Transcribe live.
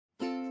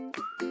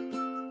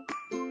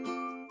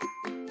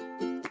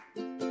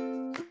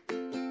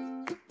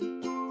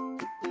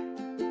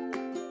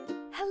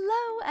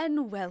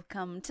and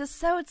welcome to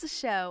So It's a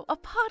Show, a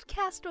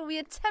podcast where we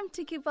attempt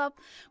to keep up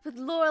with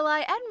Lorelai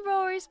and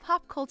Rory's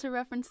pop culture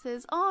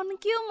references on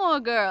Gilmore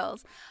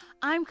Girls.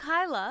 I'm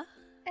Kyla.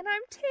 And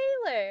I'm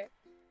Taylor.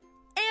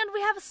 And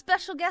we have a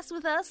special guest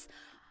with us,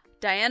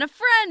 Diana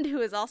Friend, who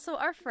is also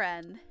our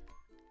friend.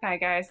 Hi,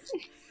 guys.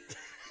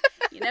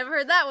 You never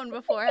heard that one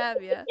before,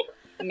 have you?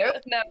 Nope,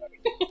 never.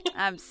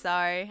 I'm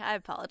sorry. I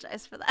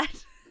apologize for that.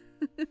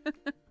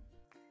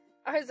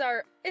 Is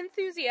our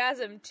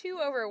enthusiasm too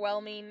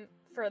overwhelming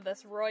for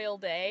this royal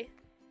day?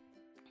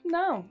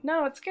 No,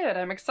 it's good.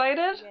 I'm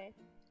excited. Yay.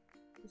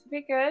 This will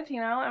be good,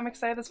 I'm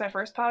excited. This is my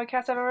first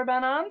podcast I've ever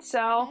been on,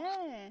 so...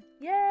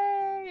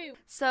 Yay!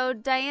 So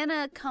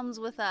Diana comes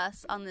with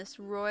us on this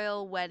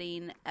royal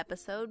wedding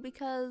episode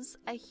because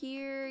I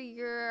hear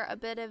you're a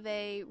bit of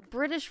a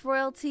British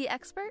royalty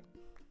expert?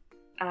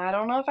 I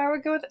don't know if I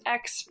would go with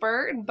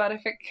expert, but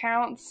if it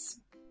counts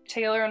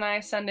Taylor and I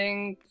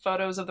sending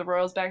photos of the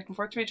royals back and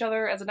forth to each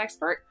other as an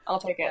expert, I'll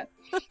take it.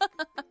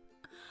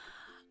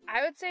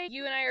 I would say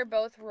you and I are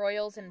both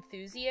royals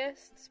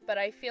enthusiasts, but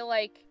I feel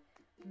like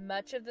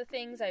much of the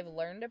things I've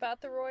learned about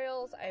the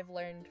royals, I've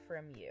learned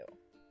from you.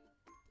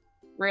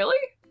 Really?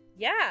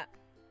 Yeah.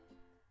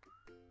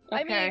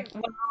 Okay.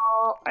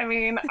 I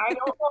mean, I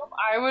don't know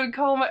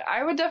if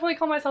I would definitely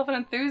call myself an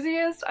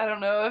enthusiast. I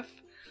don't know if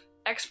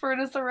expert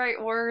is the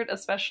right word,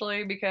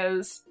 especially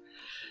because,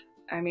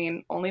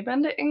 only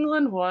been to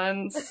England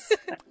once.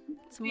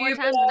 It's more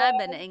times than I've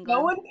been to England.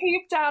 No one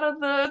peeped out of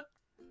the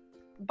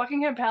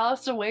Buckingham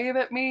Palace to wave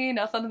at me,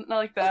 nothing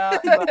like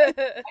that. But I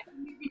didn't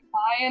even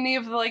buy any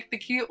of the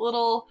cute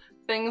little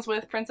things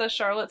with Princess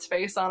Charlotte's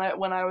face on it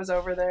when I was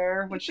over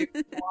there, which she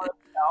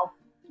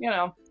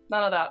none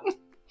of that.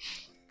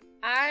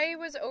 I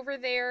was over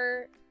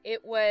there,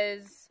 it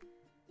was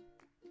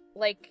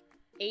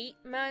 8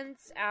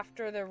 months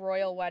after the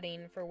royal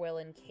wedding for Will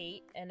and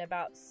Kate, and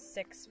about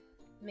 6,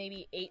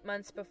 maybe 8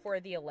 months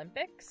before the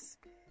Olympics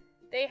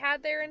they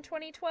had there in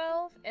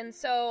 2012, and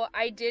so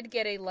I did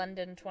get a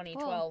London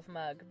 2012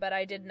 mug, but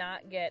I did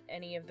not get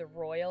any of the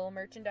royal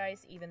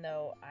merchandise, even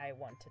though I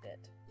wanted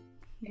it.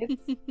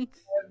 It's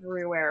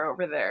everywhere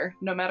over there.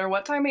 No matter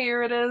what time of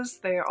year it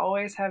is, they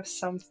always have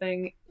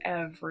something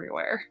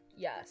everywhere.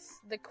 Yes.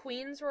 The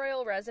Queen's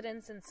Royal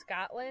Residence in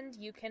Scotland,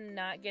 you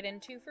cannot get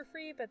into for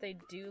free, but they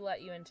do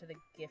let you into the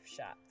gift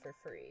shop for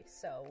free,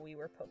 so we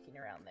were poking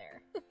around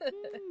there.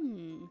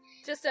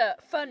 Just a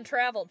fun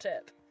travel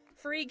tip.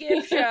 Free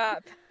gift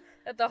shop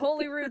at the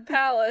Holyrood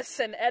Palace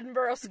in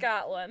Edinburgh,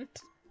 Scotland.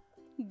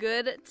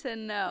 Good to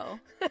know.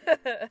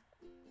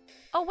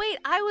 Oh wait,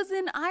 I was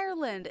in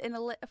Ireland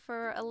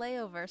for a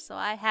layover, so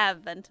I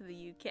have been to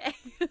the UK.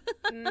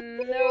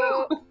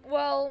 No,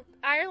 well,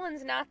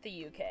 Ireland's not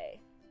the UK.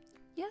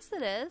 Yes,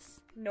 it is.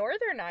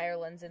 Northern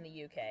Ireland's in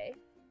the UK.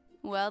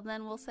 Well,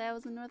 then we'll say I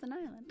was in Northern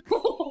Ireland.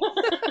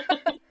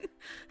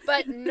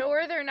 But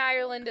Northern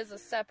Ireland is a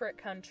separate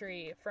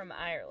country from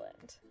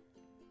Ireland.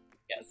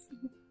 Yes.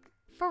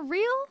 For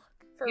real?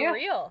 For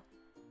real.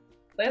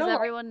 Does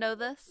everyone know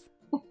this?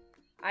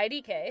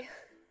 IDK.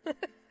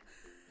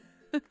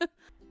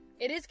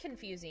 It is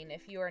confusing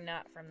if you are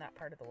not from that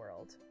part of the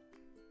world.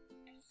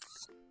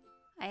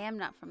 I am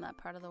not from that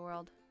part of the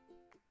world.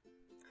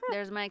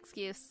 There's my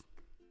excuse.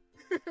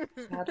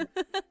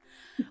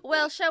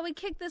 Well, shall we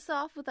kick this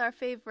off with our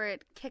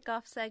favorite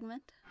kickoff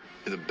segment?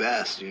 You're the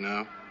best,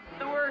 The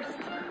worst.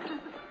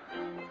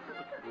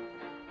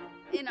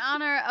 In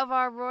honor of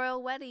our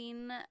royal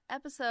wedding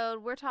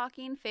episode, we're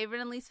talking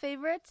favorite and least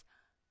favorite.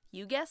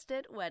 You guessed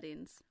it,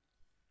 weddings.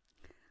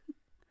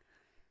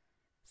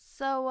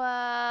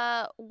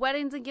 So,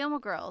 weddings and Gilmore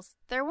Girls.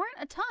 There weren't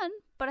a ton,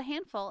 but a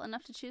handful,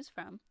 enough to choose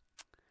from.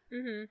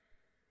 Mm-hmm.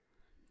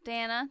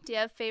 Dana, do you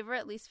have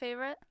favorite, least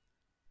favorite?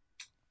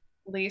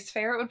 Least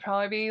favorite would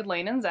probably be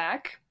Lane and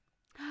Zach.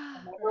 I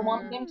never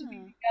want them to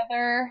be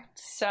together,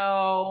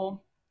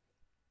 so...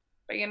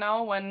 But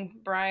when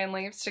Brian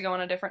leaves to go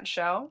on a different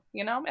show,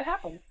 it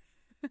happens.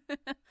 They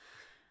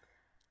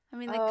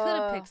could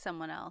have picked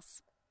someone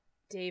else.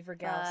 Dave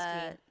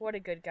Rogalski. What a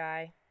good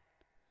guy.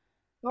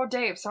 Oh,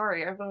 Dave,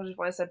 sorry.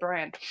 I said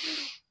Brian.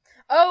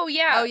 Oh,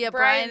 yeah. Oh, yeah,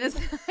 Brian is...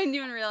 I didn't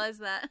even realize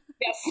that.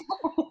 Yes.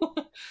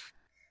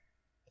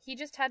 He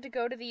just had to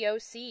go to the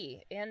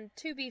OC. And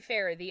to be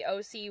fair, the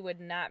OC would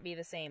not be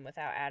the same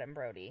without Adam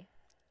Brody.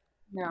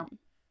 No.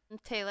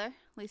 Taylor,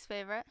 least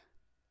favorite?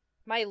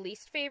 My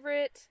least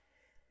favorite?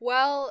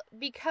 Well,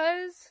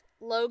 because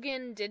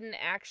Logan didn't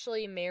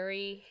actually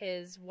marry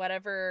his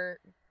whatever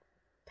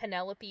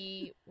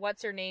Penelope,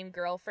 what's-her-name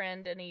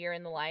girlfriend in A Year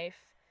in the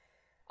Life.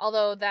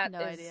 Although that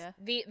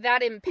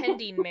that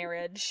impending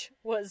marriage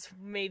was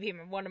maybe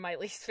one of my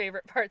least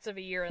favorite parts of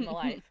A Year in the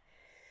Life.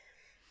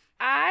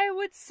 I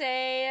would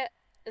say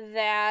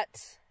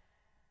that...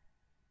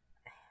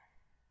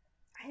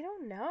 I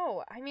don't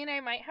know. I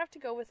might have to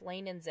go with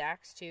Lane and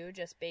Zach's too,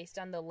 just based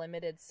on the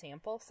limited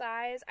sample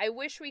size. I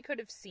wish we could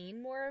have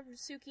seen more of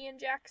Suki and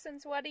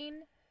Jackson's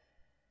wedding,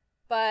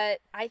 but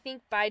I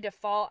think by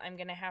default I'm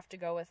going to have to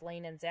go with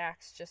Lane and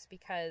Zach's just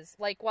because,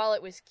 while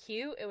it was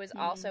cute, it was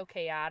also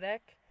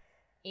chaotic,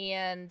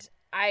 and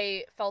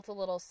I felt a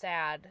little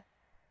sad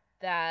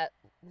that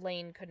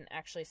Lane couldn't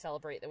actually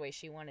celebrate the way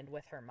she wanted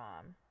with her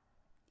mom.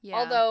 Yeah.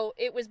 Although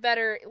it was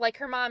better, like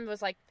her mom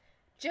was like,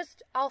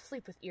 I'll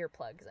sleep with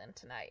earplugs in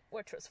tonight,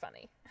 which was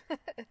funny.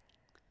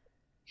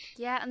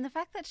 Yeah, and the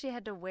fact that she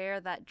had to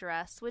wear that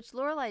dress, which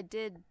Lorelai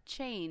did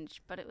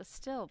change, but it was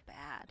still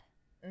bad.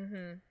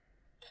 Mm-hmm.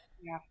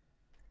 Yeah.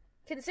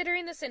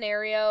 Considering the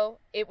scenario,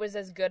 it was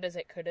as good as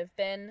it could have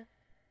been,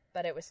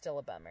 but it was still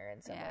a bummer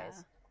in some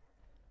ways.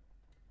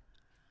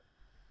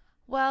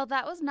 Well,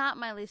 that was not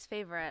my least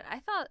favorite. I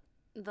thought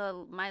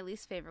my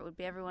least favorite would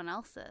be everyone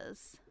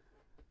else's.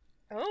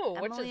 Oh,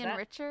 which is that? Emily and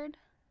Richard.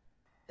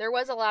 There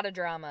was a lot of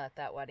drama at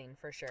that wedding,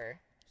 for sure.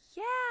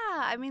 Yeah,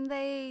 I mean,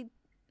 they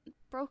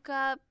broke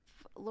up,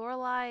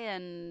 Lorelai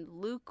and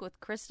Luke with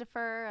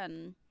Christopher,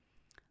 and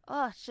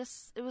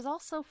it was all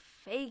so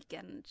fake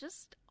and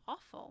just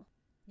awful.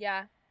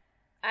 Yeah.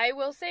 I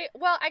will say,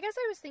 well, I guess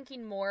I was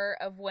thinking more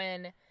of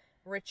when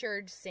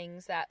Richard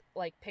sings that,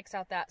 like, picks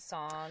out that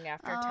song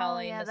after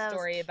telling the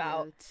story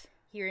about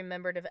he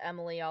remembered of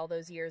Emily all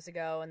those years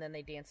ago, and then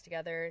they danced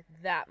together.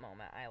 That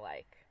moment I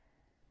like.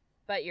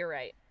 But you're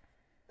right.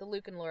 The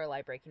Luke and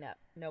Lorelai breaking up,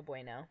 no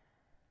bueno.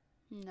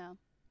 No.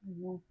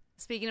 Mm-hmm.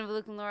 Speaking of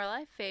Luke and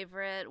Lorelai,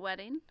 favorite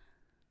wedding?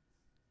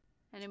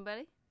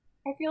 Anybody?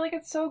 I feel like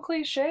it's so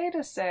cliche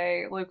to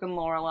say Luke and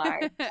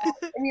Lorelai.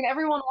 I mean,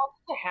 everyone wants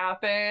it to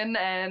happen,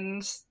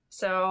 and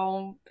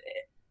so,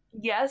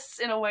 yes,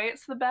 in a way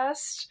it's the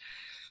best,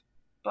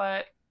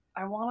 but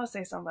I want to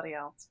say somebody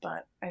else,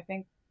 but I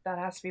think that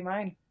has to be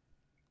mine.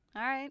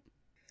 All right.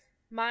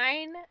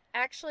 Mine,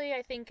 actually,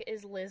 I think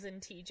is Liz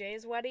and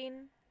TJ's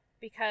wedding,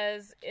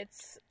 because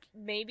it's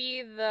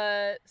maybe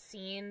the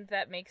scene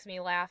that makes me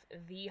laugh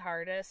the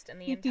hardest in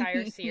the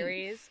entire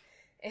series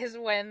is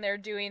when they're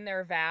doing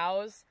their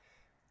vows,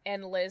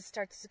 and Liz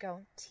starts to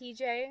go,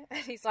 TJ? And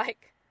he's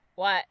like,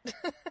 what?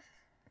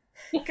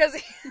 Because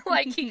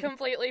he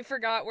completely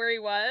forgot where he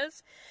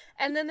was.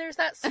 And then there's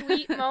that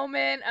sweet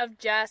moment of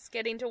Jess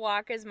getting to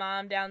walk his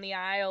mom down the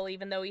aisle,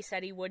 even though he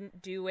said he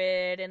wouldn't do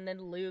it. And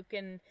then Luke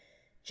and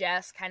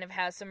Jess kind of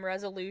has some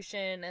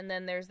resolution. And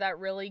then there's that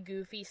really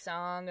goofy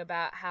song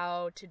about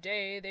how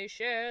today they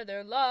share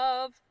their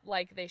love.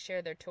 Like they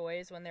share their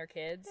toys when they're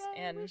kids.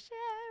 And we share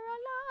our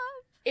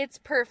love. It's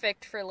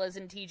perfect for Liz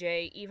and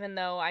TJ, even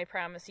though I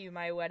promise you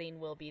my wedding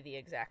will be the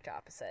exact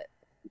opposite.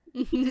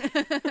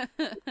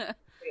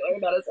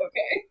 That is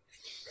okay.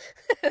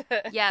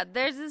 Yeah,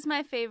 theirs is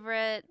my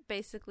favorite,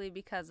 basically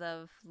because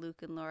of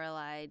Luke and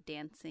Lorelai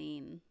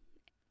dancing.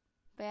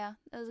 But yeah,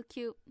 it was a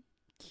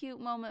cute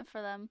moment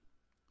for them.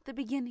 The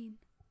beginning.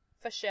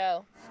 For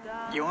sure.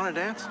 You want to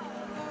dance?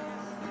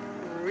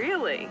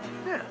 Really?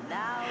 Yeah.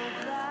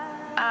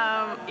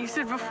 You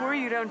said before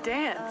you don't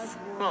dance.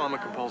 Well, I'm a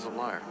compulsive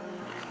liar.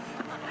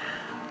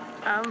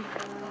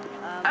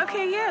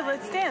 Okay, yeah,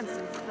 let's dance.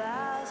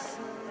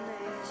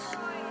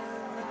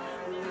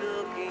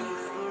 Looking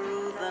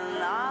through the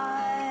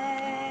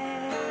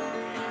night,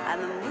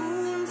 and the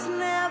moon's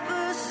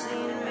never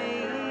seen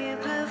me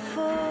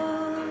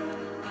before.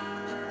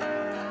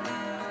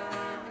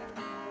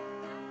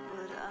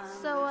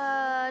 So,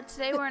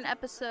 today we're in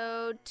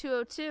episode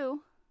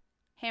 202,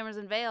 Hammers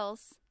and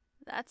Veils.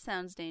 That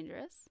sounds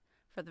dangerous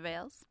for the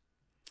Veils.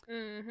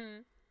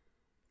 Mm-hmm.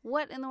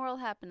 What in the world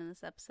happened in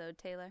this episode,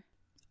 Taylor?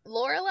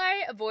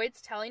 Lorelai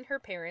avoids telling her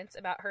parents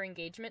about her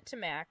engagement to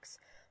Max,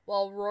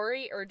 while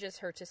Rory urges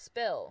her to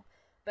spill.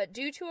 But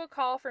due to a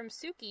call from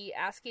Suki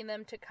asking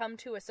them to come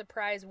to a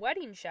surprise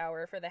wedding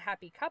shower for the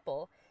happy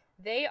couple,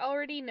 they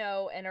already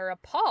know and are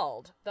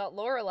appalled that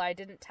Lorelai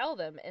didn't tell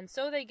them, and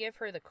so they give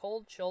her the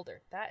cold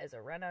shoulder. That is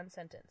a run-on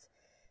sentence.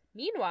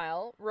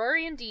 Meanwhile,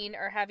 Rory and Dean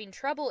are having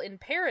trouble in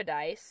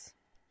paradise,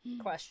 due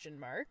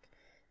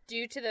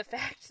to the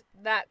fact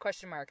that,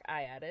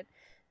 I added,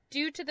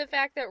 due to the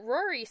fact that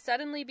Rory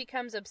suddenly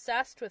becomes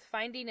obsessed with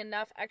finding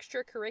enough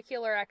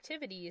extracurricular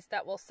activities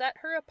that will set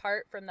her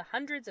apart from the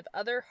hundreds of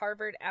other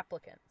Harvard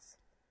applicants.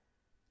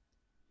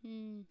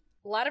 A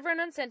lot of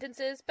run-on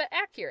sentences, but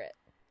accurate.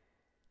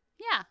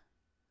 Yeah.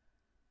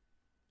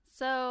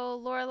 So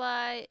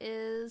Lorelai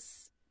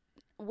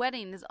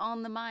wedding is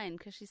on the mind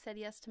because she said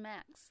yes to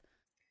Max.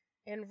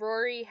 And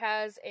Rory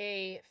has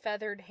a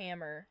feathered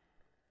hammer.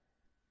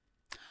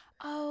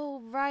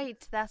 Oh, right.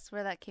 That's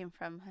where that came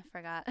from. I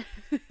forgot.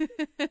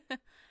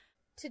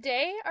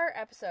 Today, our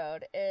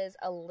episode is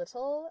a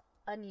little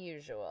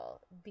unusual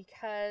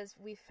because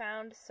we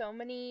found so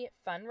many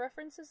fun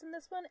references in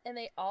this one, and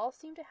they all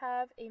seem to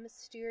have a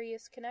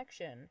mysterious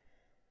connection.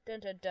 Dun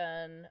dun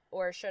dun.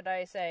 Or should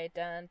I say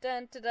dun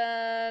dun dun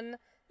dun.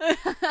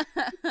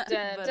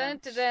 Dun dun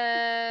dun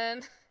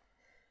dun.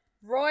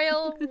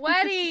 Royal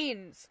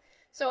weddings!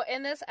 So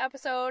in this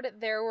episode,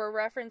 there were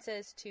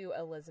references to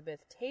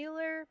Elizabeth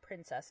Taylor,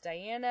 Princess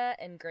Diana,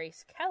 and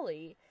Grace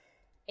Kelly.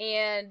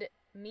 And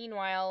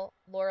meanwhile,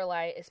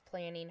 Lorelai is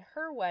planning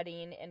her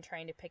wedding and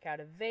trying to pick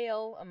out a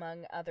veil,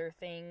 among other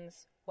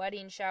things.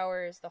 Wedding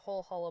showers, the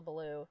whole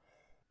hullabaloo.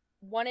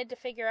 Wanted to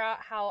figure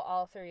out how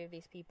all three of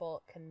these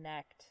people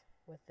connect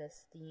with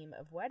this theme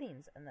of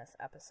weddings in this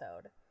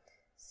episode.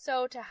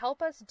 So to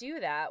help us do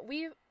that,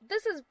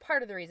 this is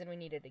part of the reason we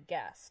needed a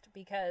guest,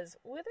 because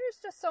there's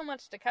just so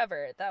much to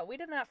cover that we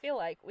did not feel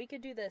like we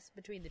could do this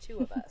between the two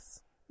of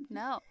us.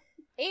 No.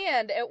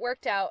 And it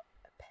worked out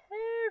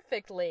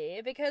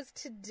perfectly, because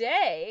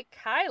today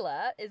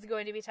Kyla is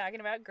going to be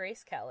talking about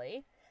Grace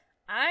Kelly.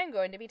 I'm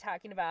going to be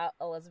talking about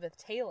Elizabeth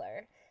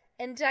Taylor.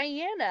 And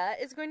Diana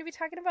is going to be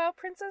talking about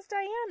Princess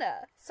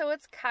Diana. So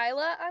it's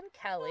Kyla on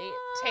Kelly,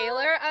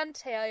 Taylor on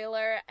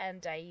Taylor, and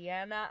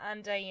Diana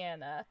on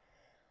Diana.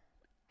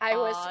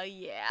 Oh,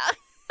 yeah.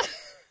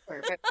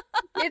 Perfect.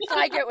 It's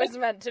like it was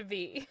meant to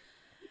be.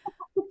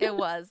 It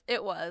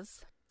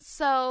was.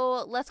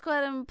 So let's go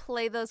ahead and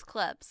play those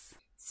clips.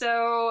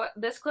 So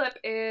this clip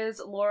is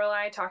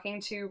Lorelai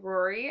talking to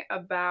Rory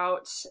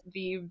about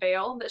the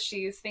veil that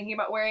she's thinking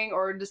about wearing,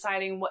 or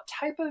deciding what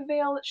type of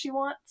veil that she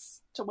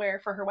wants to wear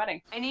for her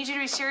wedding. I need you to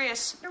be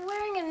serious. You're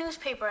wearing a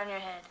newspaper on your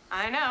head.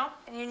 I know.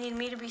 And you need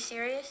me to be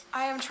serious?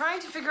 I am trying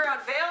to figure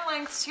out veil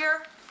lengths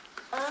here.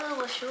 Oh,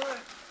 well, sure.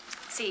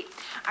 See,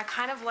 I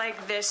kind of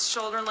like this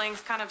shoulder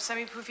length, kind of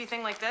semi-poofy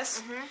thing like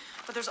this. Mm-hmm.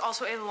 But there's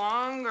also a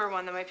longer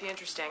one that might be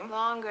interesting.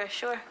 Longer,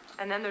 sure.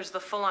 And then there's the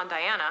full-on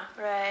Diana.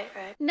 Right.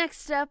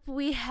 Next up,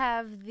 we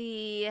have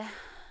the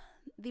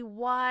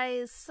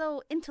wise,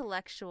 so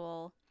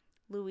intellectual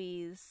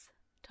Louise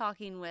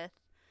talking with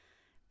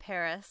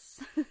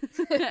Paris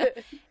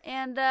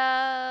and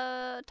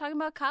talking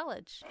about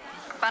college.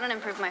 If I don't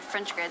improve my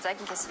French grades, I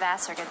can kiss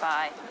Vassar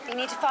goodbye. You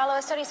need to follow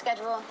a study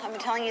schedule. I've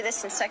been telling you this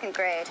since second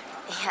grade.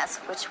 Yes,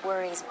 which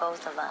worries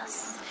both of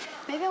us.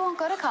 Maybe I won't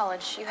go to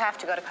college. You have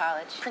to go to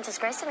college. Princess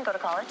Grace didn't go to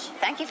college.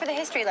 Thank you for the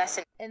history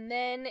lesson. And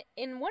then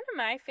in one of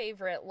my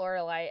favorite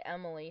Lorelai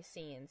Emily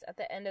scenes, at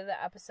the end of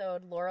the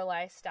episode,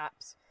 Lorelai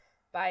stops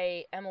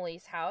by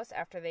Emily's house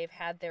after they've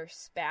had their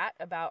spat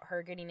about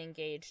her getting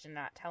engaged and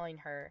not telling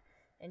her.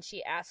 And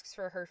she asks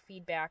for her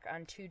feedback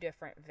on 2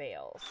 different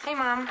veils. Hey,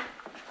 Mom.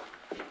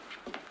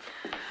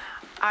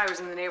 I was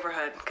in the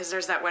neighborhood, because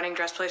there's that wedding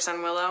dress place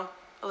on Willow.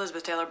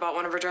 Elizabeth Taylor bought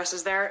one of her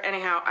dresses there.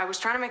 Anyhow, I was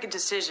trying to make a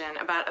decision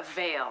about a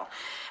veil.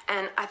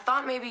 And I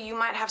thought maybe you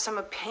might have some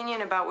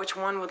opinion about which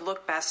one would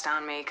look best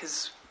on me,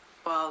 because,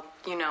 well,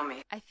 you know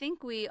me. I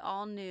think we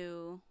all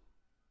knew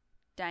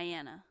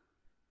Diana.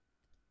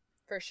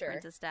 For sure.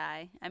 Princess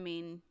Di. I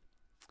mean,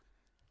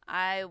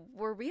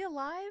 were we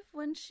alive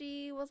when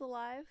she was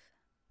alive?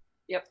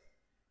 Yep.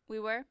 We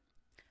were?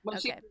 When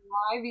she Okay. was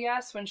alive,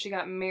 yes. When she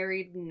got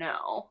married,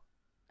 no.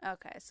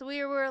 Okay, so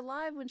we were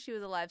alive when she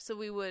was alive, so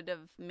we would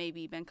have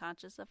maybe been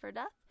conscious of her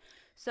death.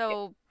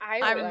 So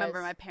I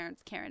remember my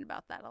parents caring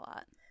about that a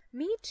lot.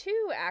 Me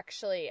too,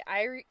 actually.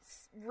 I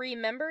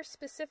remember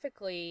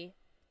specifically,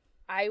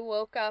 I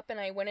woke up and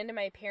I went into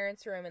my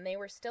parents' room and they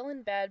were still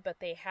in bed, but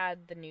they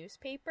had the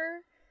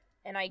newspaper.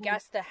 And I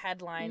guess the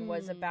headline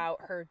was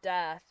about her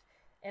death.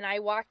 And I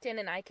walked in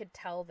and I could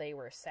tell they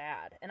were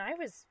sad. And I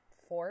was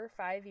 4 or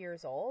 5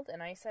 years old.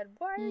 And I said,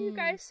 why are you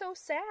guys so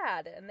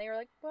sad? And they were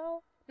like,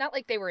 well, not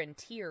like they were in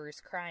tears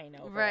crying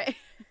over it.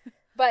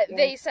 But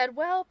they said,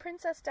 well,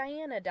 Princess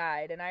Diana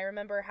died. And I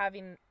remember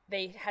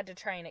they had to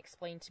try and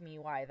explain to me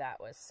why that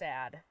was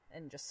sad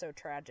and just so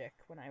tragic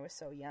when I was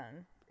so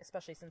young.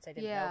 Especially since I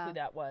didn't know who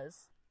that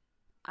was.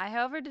 I,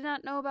 however, did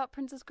not know about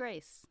Princess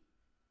Grace.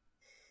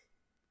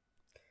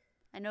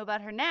 I know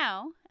about her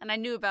now, and I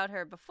knew about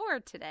her before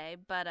today,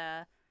 but,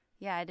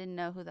 yeah, I didn't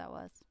know who that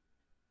was.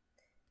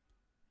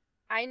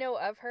 I know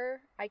of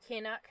her. I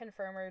cannot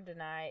confirm or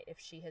deny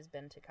if she has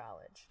been to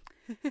college.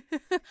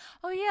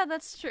 Oh, yeah,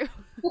 that's true.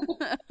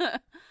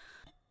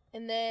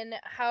 And then,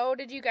 how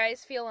did you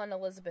guys feel on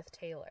Elizabeth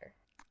Taylor?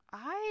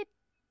 I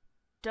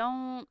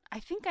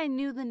think I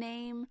knew the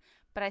name,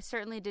 but I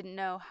certainly didn't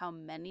know how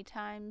many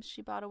times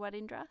she bought a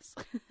wedding dress.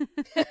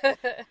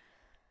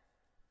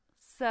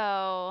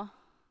 So...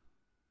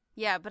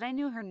 yeah, but I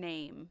knew her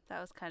name.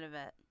 That was kind of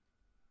it.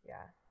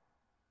 Yeah.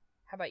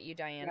 How about you,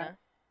 Diana?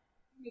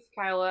 With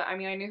Kyla, I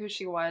mean, I knew who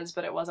she was,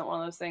 but it wasn't one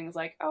of those things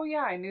like, oh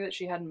yeah, I knew that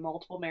she had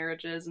multiple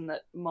marriages and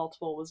that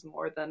multiple was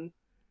more than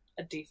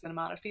a decent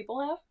amount of people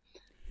have.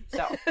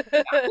 So,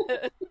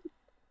 yeah.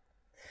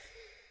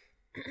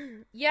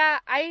 Yeah,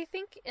 I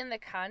think in the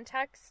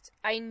context,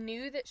 I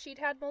knew that she'd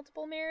had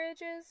multiple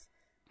marriages.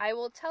 I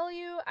will tell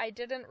you, I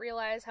didn't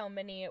realize how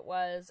many it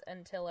was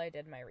until I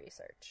did my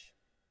research.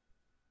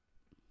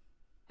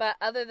 But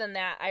other than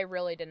that, I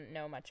really didn't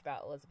know much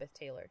about Elizabeth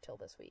Taylor till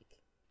this week.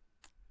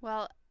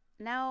 Well,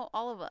 now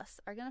all of us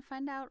are going to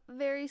find out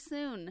very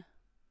soon.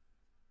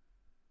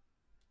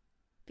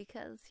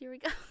 Because here we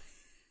go.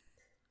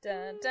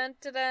 Dun dun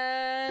dun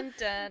dun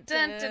dun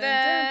dun dun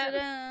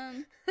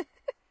dun. Dun.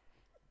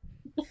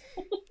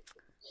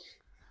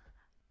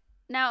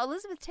 Now,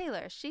 Elizabeth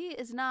Taylor, she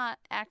is not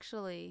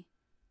actually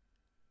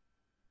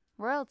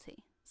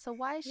royalty. So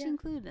why is she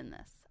included in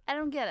this? I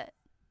don't get it.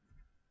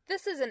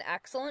 This is an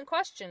excellent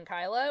question,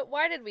 Kyla.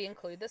 Why did we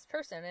include this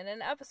person in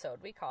an episode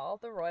we call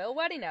the Royal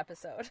Wedding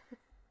episode?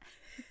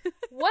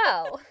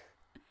 Well,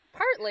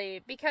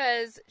 partly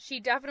because she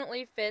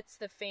definitely fits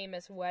the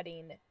famous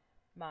wedding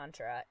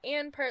mantra,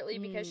 and partly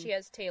because she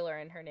has Taylor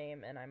in her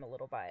name, and I'm a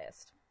little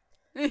biased.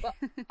 But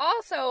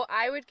also,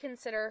 I would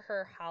consider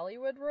her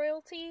Hollywood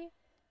royalty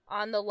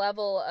on the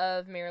level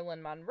of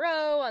Marilyn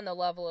Monroe, on the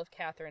level of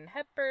Katharine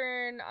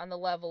Hepburn, on the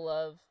level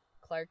of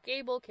Clark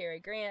Gable, Cary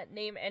Grant,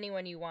 name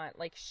anyone you want.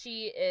 Like,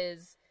 she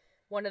is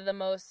one of the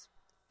most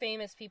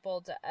famous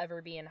people to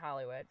ever be in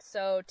Hollywood.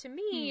 So, to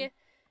me,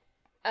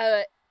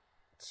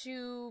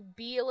 to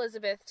be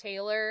Elizabeth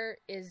Taylor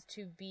is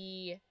to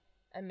be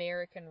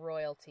American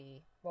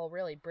royalty. Well,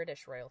 really,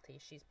 British royalty.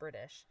 She's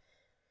British.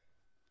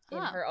 In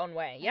her own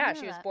way. Yeah,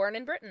 she was born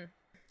in Britain.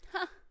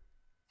 Huh.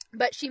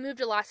 But she moved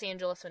to Los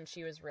Angeles when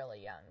she was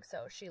really young,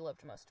 so she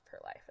lived most of her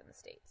life in the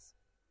States.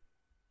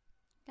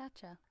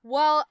 Gotcha.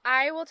 Well,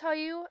 I will tell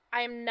you,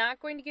 I'm not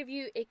going to give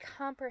you a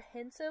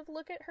comprehensive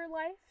look at her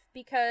life,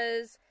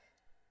 because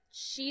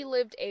she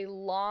lived a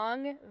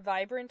long,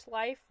 vibrant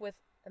life with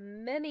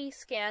many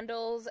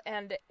scandals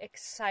and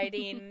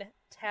exciting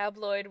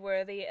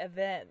tabloid-worthy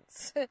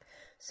events.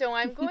 So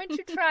I'm going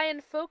to try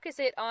and focus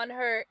it on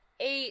her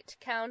 8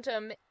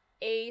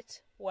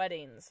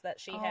 weddings that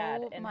she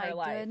had in her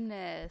life. Oh my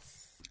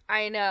goodness.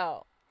 I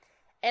know.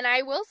 And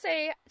I will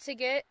say, to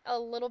get a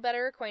little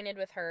better acquainted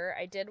with her,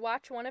 I did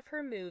watch one of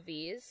her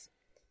movies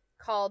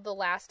called The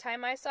Last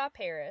Time I Saw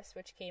Paris,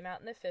 which came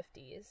out in the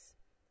 50s.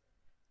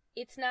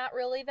 It's not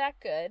really that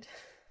good,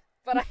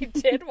 but I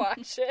did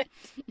watch it.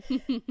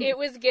 It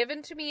was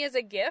given to me as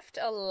a gift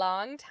a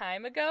long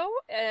time ago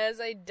as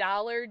a $1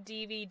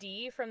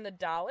 DVD from the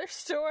dollar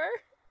store.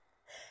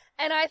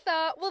 And I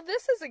thought, well,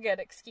 this is a good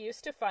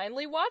excuse to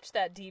finally watch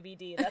that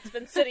DVD that's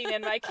been sitting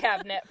in my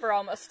cabinet for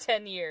almost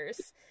 10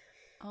 years.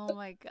 Oh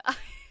my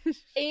gosh.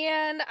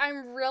 And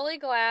I'm really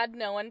glad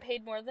no one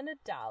paid more than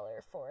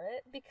 $1 for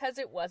it, because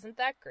it wasn't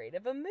that great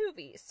of a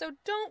movie. So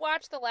don't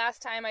watch The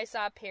Last Time I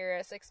Saw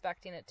Paris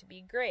expecting it to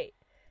be great.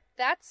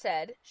 That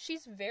said,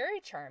 she's very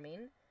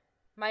charming.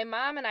 My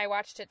mom and I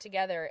watched it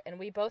together, and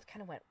we both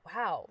kind of went,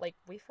 wow, like,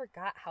 we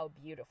forgot how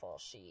beautiful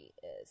she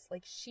is.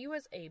 Like, she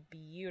was a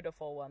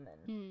beautiful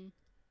woman.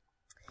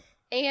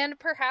 And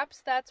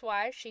perhaps that's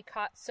why she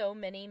caught so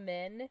many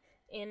men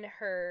in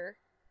her,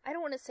 I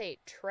don't want to say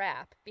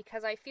trap,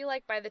 because I feel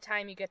like by the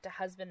time you get to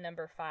husband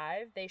number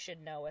 5, they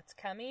should know what's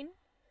coming.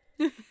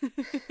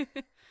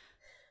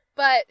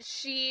 But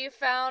she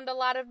found a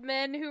lot of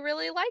men who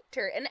really liked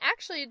her. And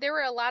actually, there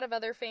were a lot of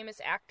other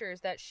famous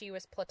actors that she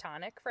was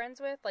platonic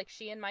friends with. Like,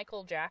 she and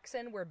Michael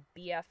Jackson were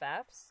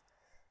BFFs.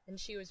 And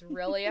she was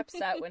really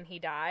upset when he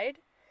died.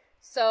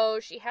 So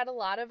she had a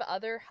lot of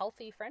other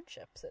healthy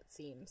friendships, it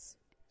seems.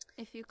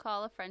 If you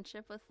call a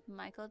friendship with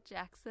Michael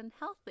Jackson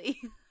healthy.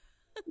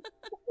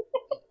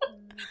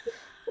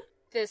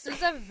 This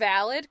is a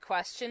valid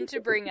question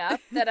to bring up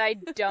that I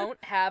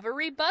don't have a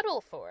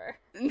rebuttal for.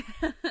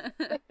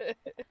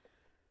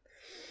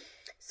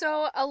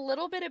 So, a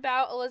little bit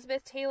about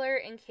Elizabeth Taylor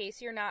in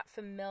case you're not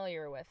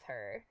familiar with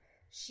her.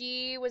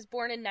 She was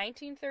born in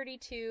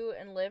 1932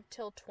 and lived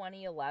till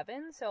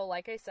 2011. So,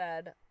 like I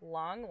said,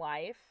 long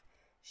life.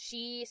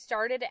 She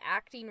started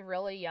acting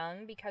really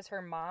young because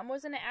her mom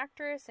was an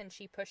actress and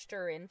she pushed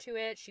her into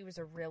it. She was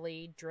a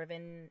really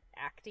driven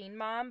acting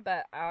mom,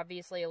 but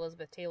obviously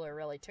Elizabeth Taylor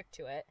really took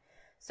to it.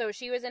 So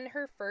she was in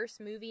her first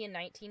movie in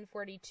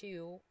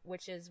 1942,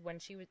 which is when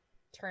she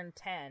turned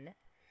 10.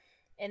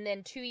 And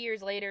then 2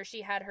 years later,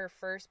 she had her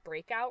first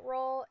breakout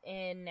role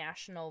in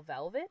National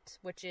Velvet,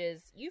 which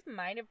is, you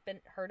might have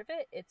heard of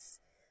it. It's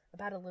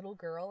about a little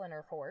girl and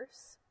her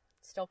horse.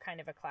 It's still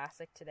kind of a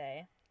classic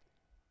today.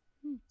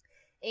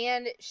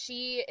 And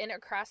she,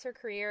 across her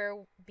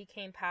career,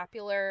 became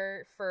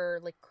popular for,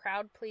 like,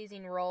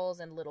 crowd-pleasing roles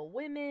in Little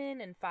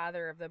Women and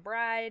Father of the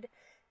Bride.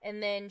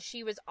 And then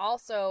she was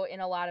also in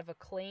a lot of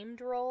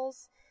acclaimed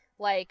roles,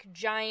 like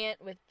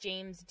Giant with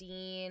James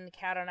Dean,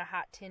 Cat on a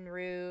Hot Tin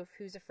Roof,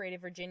 Who's Afraid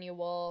of Virginia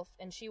Woolf,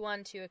 and she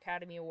won 2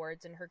 Academy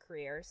Awards in her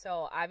career.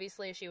 So,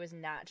 obviously, she was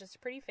not just a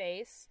pretty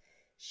face.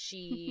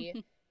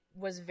 She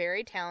was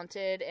very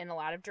talented, and a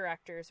lot of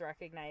directors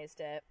recognized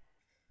it.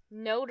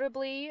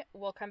 Notably,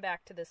 we'll come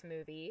back to this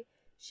movie,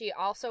 she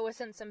also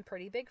was in some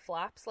pretty big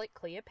flops like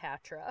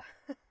Cleopatra.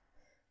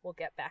 We'll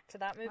get back to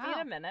that movie in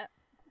a minute.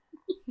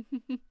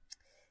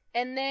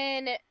 And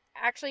then,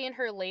 actually, in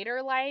her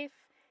later life,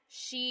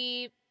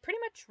 she pretty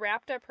much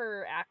wrapped up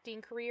her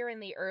acting career in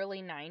the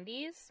early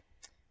 90s.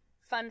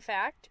 Fun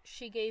fact,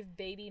 she gave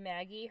baby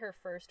Maggie her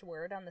first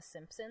word on The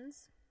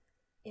Simpsons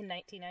in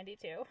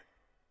 1992.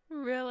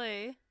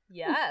 Really?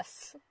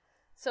 Yes.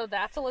 So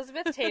that's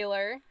Elizabeth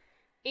Taylor.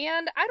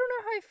 And I don't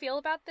know how I feel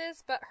about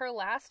this, but her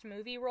last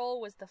movie role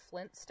was The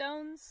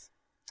Flintstones.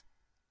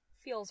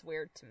 Feels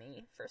weird to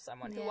me for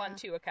someone who won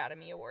 2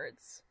 Academy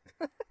Awards.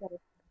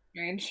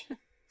 Strange.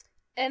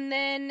 And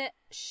then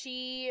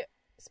she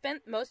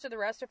spent most of the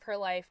rest of her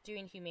life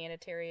doing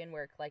humanitarian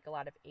work, like a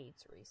lot of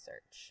AIDS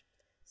research.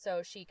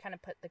 So she kind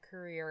of put the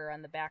career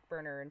on the back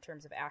burner in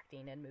terms of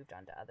acting and moved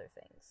on to other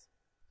things.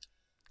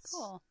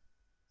 Cool.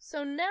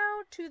 So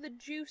now to the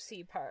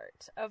juicy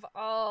part of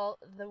all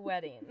the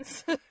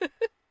weddings.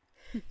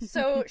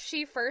 So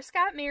she first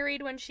got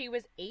married when she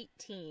was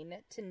 18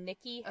 to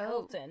Nicky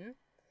Hilton,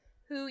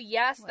 who,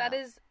 yes, Wow. that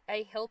is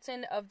a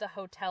Hilton of the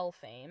hotel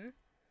fame.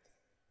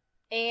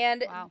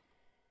 And Wow.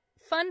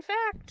 fun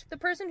fact, the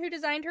person who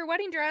designed her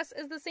wedding dress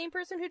is the same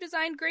person who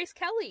designed Grace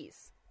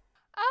Kelly's.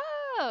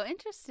 Oh,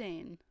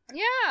 interesting.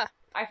 Yeah.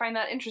 I find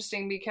that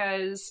interesting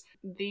because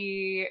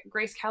the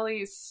Grace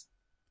Kelly's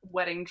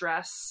wedding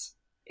dress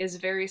is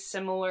very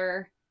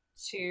similar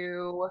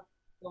to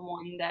the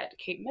one that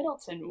Kate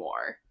Middleton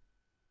wore.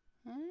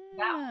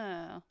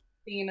 Oh.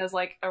 Seen as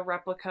like a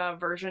replica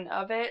version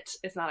of it.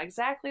 It's not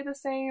exactly the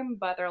same,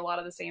 but there are a lot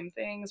of the same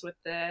things with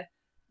the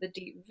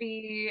deep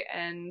V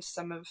and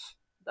some of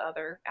the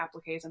other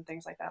appliques and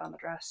things like that on the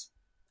dress.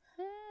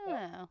 Oh.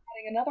 Adding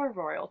another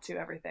royal to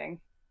everything.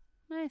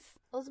 Nice.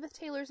 Elizabeth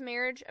Taylor's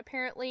marriage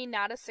apparently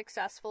not as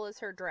successful as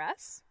her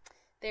dress.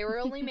 They were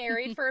only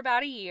married for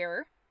about a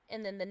year,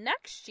 and then the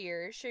next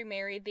year she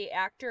married the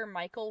actor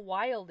Michael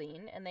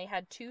Wilding, and they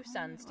had 2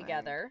 sons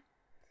together.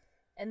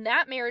 And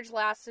that marriage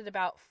lasted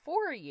about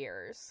 4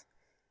 years.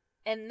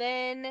 And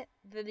then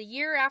the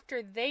year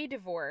after they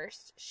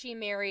divorced, she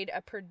married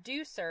a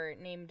producer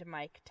named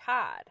Mike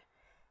Todd.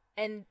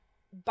 And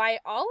by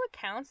all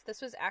accounts,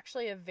 this was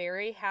actually a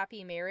very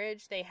happy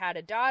marriage. They had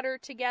a daughter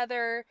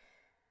together.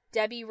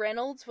 Debbie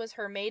Reynolds was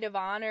her maid of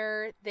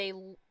honor. They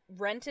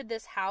rented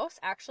this house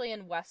actually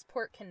in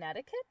Westport,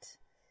 Connecticut.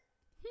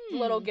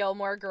 Little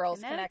Gilmore Girls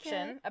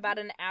connection. About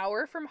an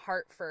hour from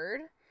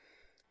Hartford.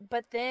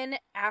 But then,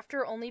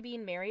 after only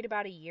being married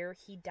about a year,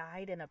 he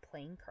died in a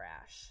plane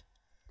crash.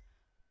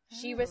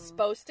 She was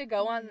supposed to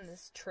go on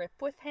this trip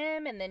with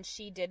him, and then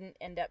she didn't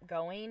end up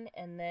going,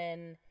 and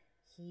then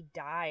he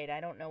died. I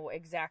don't know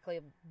exactly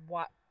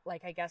what,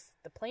 like, I guess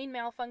the plane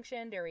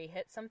malfunctioned or he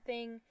hit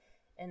something.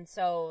 And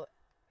so,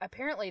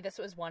 apparently this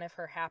was one of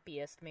her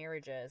happiest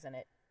marriages, and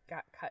it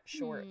got cut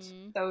short.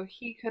 So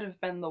he could have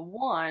been the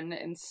one,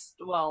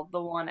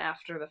 the one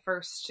after the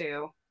first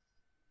 2.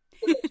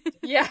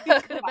 Yeah.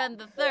 Could have been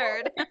the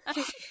third.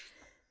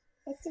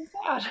 That's so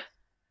sad.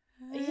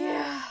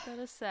 Yeah. That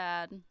is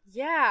sad.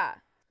 Yeah.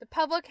 The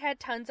public had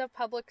tons of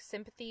public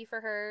sympathy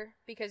for her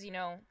because, you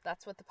know,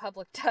 that's what the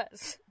public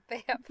does.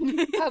 They have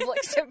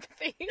public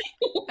sympathy.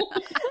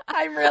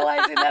 I'm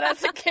realizing that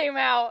as it came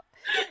out.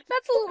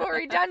 That's a little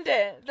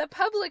redundant. The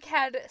public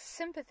had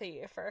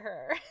sympathy for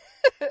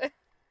her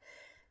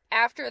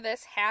after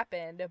this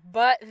happened.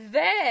 But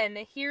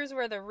then, here's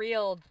where the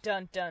real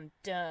dun dun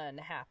dun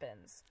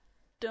happens.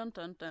 Dun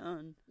dun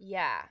dun.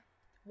 Yeah.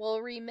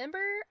 Well, remember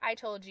I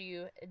told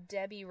you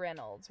Debbie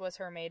Reynolds was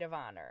her maid of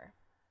honor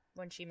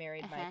when she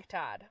married Mike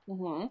Todd.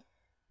 Mm-hmm.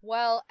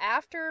 Well,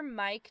 after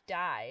Mike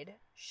died,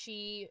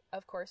 she,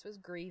 of course, was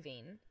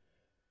grieving,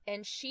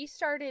 and she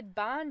started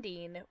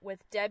bonding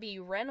with Debbie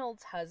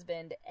Reynolds'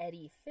 husband,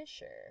 Eddie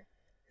Fisher,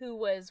 who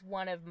was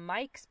one of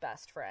Mike's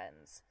best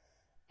friends.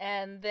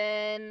 And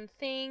then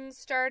things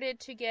started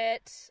to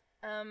get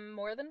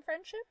more than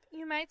friendship,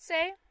 you might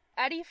say.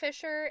 Eddie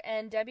Fisher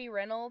and Debbie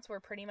Reynolds were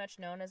pretty much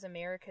known as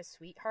America's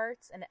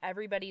sweethearts, and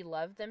everybody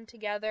loved them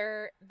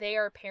together. They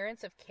are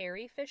parents of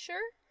Carrie Fisher,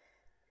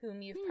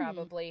 whom you've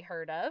probably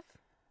heard of.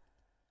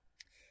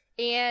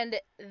 And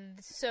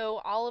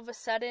so all of a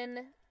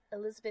sudden,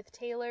 Elizabeth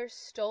Taylor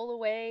stole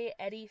away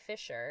Eddie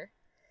Fisher.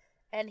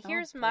 And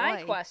here's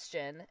my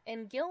question.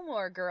 In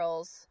Gilmore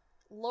Girls,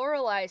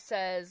 Lorelai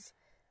says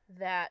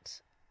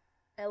that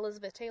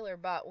Elizabeth Taylor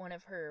bought one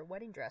of her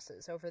wedding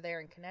dresses over there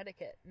in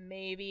Connecticut.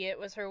 Maybe it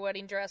was her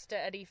wedding dress to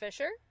Eddie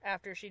Fisher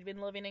after she'd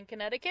been living in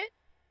Connecticut?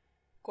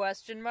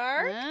 Question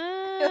mark?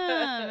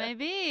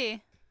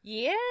 Maybe.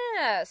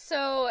 Yeah.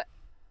 So,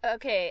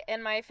 okay,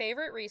 and my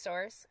favorite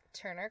resource,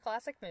 Turner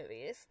Classic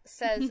Movies,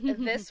 says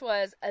this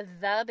was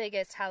the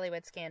biggest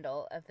Hollywood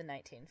scandal of the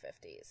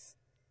 1950s.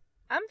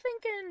 I'm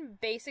thinking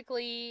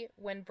basically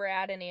when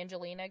Brad and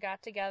Angelina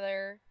got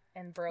together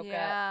and broke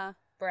up,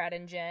 Brad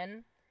and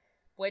Jen,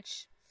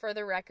 which, for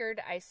the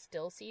record, I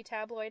still see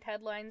tabloid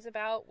headlines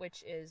about,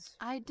 which is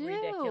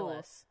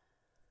ridiculous.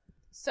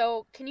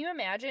 So, can you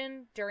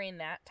imagine during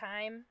that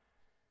time?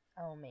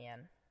 Oh,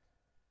 man.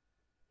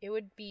 It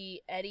would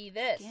be Eddie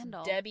this,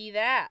 Scandal. Debbie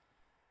that,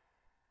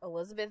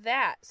 Elizabeth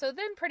that. So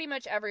then pretty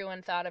much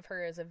everyone thought of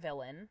her as a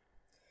villain.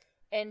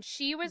 And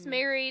she was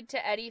married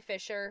to Eddie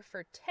Fisher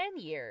for 10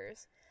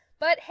 years.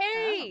 But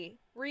hey,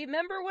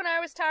 remember when I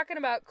was talking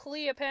about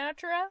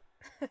Cleopatra?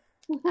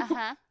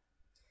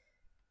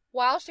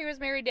 While she was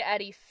married to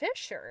Eddie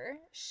Fisher,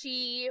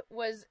 she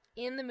was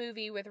in the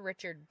movie with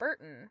Richard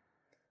Burton,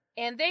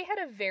 and they had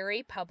a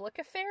very public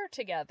affair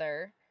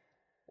together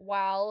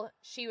while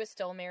she was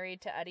still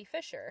married to Eddie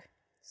Fisher.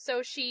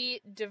 So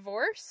she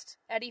divorced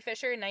Eddie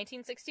Fisher in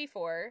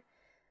 1964,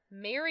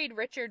 married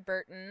Richard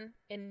Burton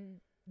in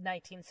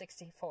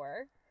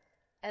 1964,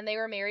 and they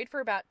were married for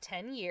about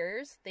 10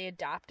 years. They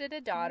adopted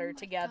a daughter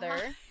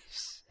together.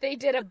 They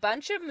did a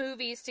bunch of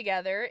movies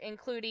together,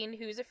 including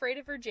Who's Afraid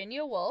of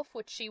Virginia Woolf,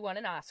 which she won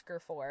an Oscar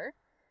for.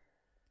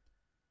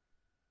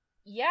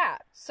 Yeah,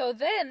 so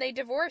then they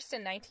divorced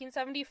in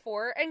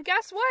 1974, and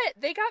guess what?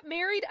 They got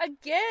married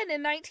again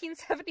in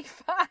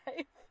 1975.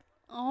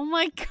 Oh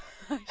my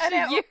gosh, And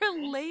a year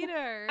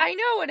later. I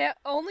know, and it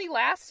only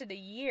lasted a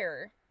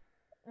year.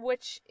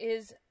 which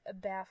is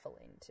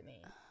baffling to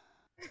me.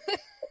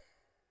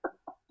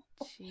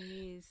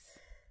 Jeez.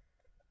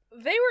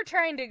 They were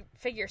trying to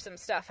figure some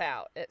stuff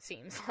out, it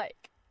seems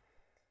like.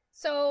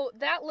 So,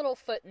 that little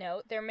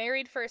footnote, they're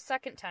married for a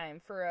second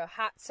time for a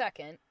hot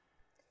second.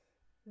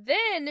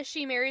 Then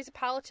she marries a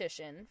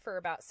politician for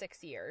about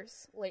 6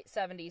 years, late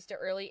 70s to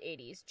early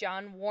 80s,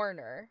 John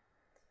Warner.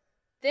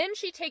 Then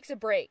she takes a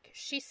break.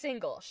 She's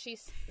single.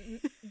 She's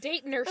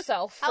dating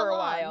herself for a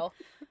while.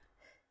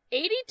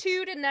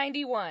 82 to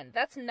 91.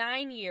 That's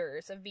 9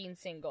 years of being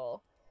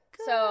single.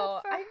 Good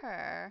so for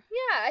her.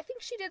 Yeah, I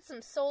think she did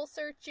some soul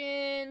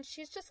searching.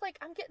 She's just like,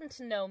 I'm getting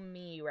to know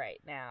me right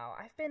now.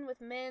 I've been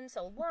with men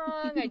so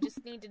long. I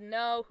just need to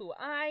know who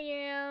I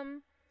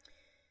am.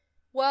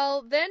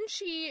 Well, then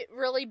she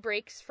really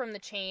breaks from the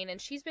chain, and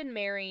she's been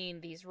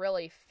marrying these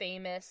really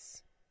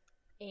famous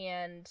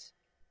and,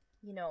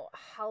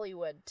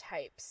 Hollywood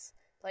types.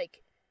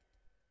 Like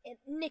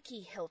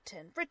Nikki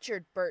Hilton,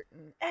 Richard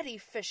Burton, Eddie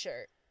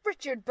Fisher,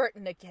 Richard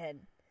Burton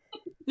again.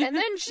 And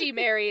then she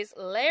marries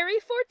Larry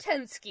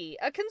Fortensky,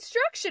 a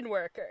construction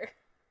worker.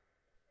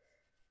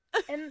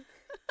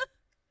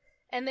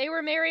 And they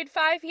were married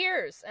 5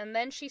 years, and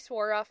then she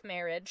swore off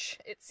marriage,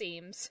 it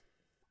seems.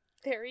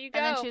 There you go.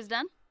 And then she was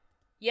done?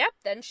 Yep,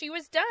 then she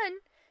was done.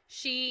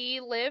 She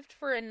lived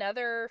for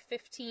another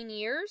 15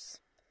 years.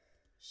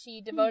 She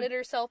devoted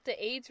herself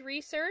to AIDS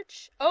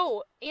research.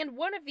 Oh, and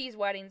one of these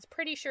weddings,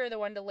 pretty sure the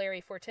one to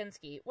Larry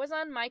Fortensky, was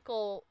on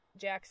Michael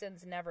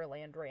Jackson's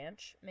Neverland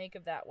Ranch. Make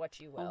of that what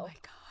you will. Oh my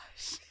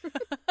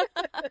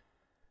gosh.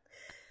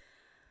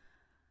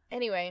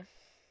 Anyway,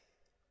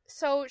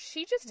 so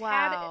she just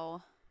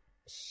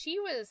she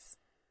was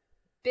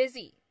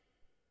busy.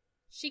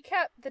 She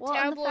kept the tabloids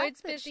and the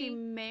fact that busy. She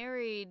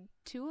married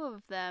 2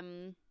 of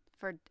them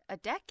for a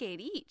decade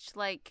each.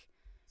 Like,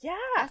 yeah,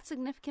 that's a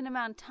significant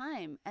amount of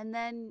time. And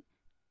then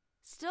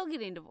still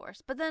getting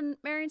divorced, but then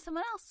marrying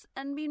someone else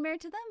and being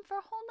married to them for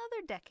a whole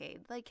nother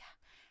decade. Like,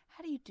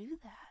 how do you do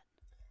that?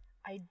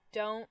 I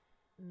don't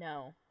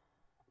know.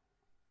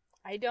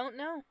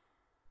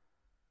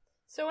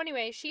 So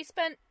anyway, she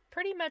spent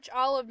pretty much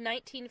all of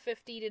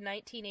 1950 to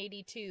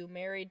 1982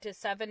 married to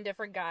 7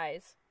 different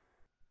guys.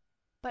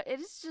 But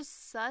it is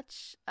just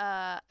such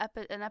an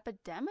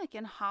epidemic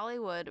in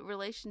Hollywood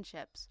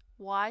relationships.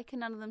 Why can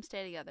none of them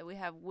stay together? We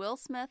have Will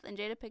Smith and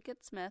Jada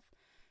Pinkett Smith.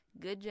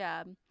 Good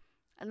job.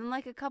 And then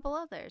like a couple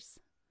others.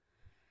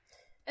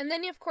 And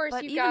then, of course,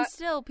 but even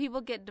still,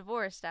 people get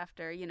divorced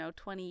after,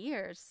 20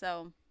 years,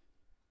 so.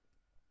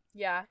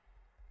 Yeah.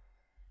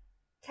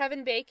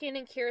 Kevin Bacon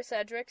and Keira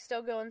Sedgwick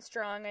still going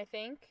strong, I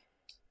think.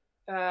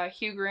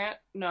 Hugh Grant.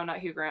 No, not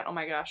Hugh Grant. Oh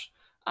my gosh.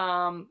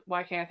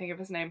 Why can't I think of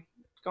his name?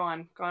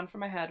 Gone from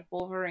my head.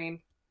 Wolverine.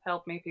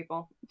 Help me,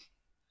 people.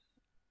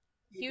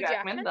 Hugh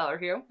Jackman? The other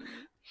Hugh.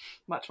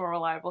 Much more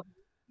reliable.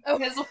 Oh.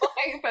 His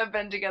wife have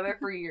been together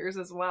for years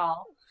as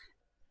well.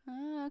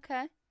 Oh,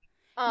 okay.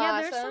 Awesome.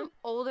 Yeah, there's some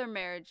older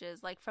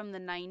marriages, like from the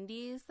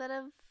 90s that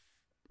have,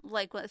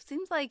 like, well, it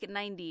seems like the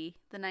 90s.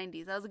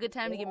 That was a good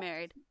time to get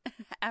married.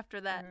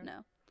 After that,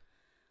 no.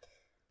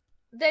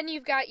 Then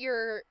you've got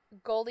your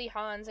Goldie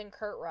Hawns and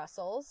Kurt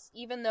Russells.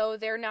 Even though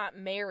they're not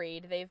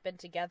married, they've been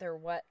together,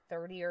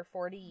 30 or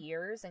 40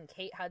 years? And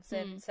Kate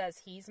Hudson says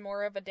he's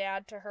more of a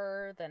dad to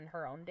her than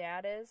her own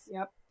dad is.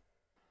 Yep.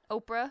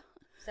 Oprah.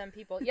 Some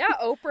people. Yeah,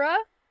 Oprah.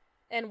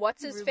 And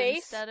what's his Ruben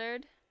face?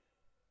 Studdard.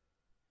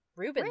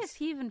 Rubens. Where is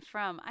he even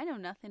from? I know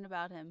nothing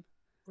about him.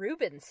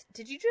 Rubens.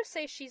 Did you just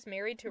say she's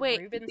married to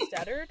Ruben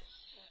Studdard?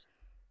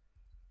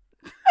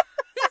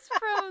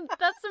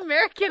 That's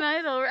American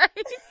Idol, right?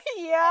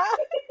 Yeah.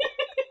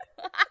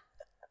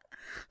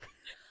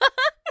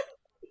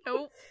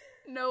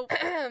 Nope.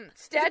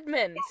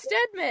 Stedman,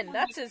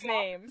 that's his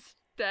name.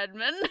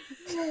 Stedman.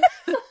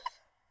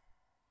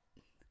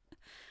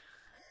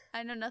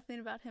 I know nothing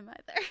about him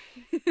either.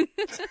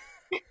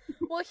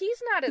 Well,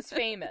 he's not as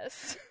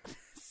famous.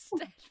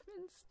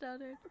 Stedman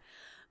Studdard.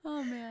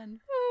 Oh, man.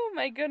 Oh,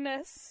 my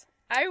goodness.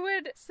 I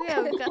would... So,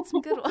 yeah, we've got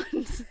some good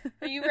ones.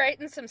 Are you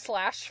writing some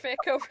slash fic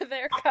over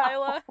there,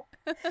 Kyla?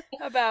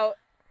 About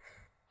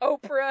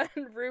Oprah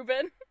and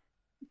Ruben?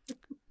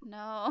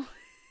 No.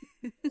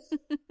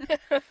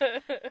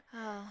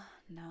 Oh,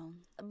 no.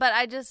 But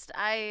I just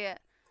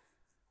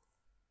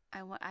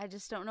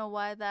don't know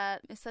why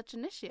that is such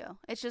an issue.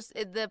 It's just,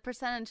 the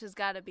percentage has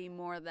got to be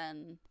more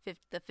than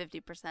the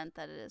 50%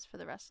 that it is for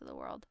the rest of the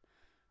world.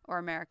 Or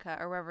America,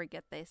 or wherever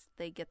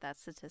they get that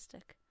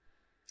statistic.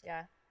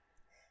 Yeah.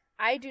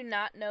 I do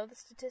not know the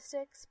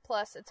statistics.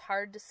 Plus, it's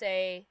hard to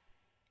say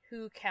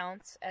who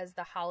counts as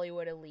the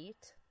Hollywood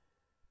elite.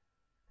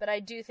 But I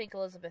do think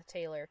Elizabeth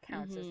Taylor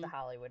counts as the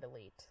Hollywood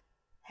elite.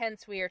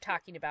 Hence, we are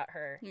talking about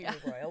her in a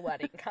royal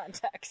wedding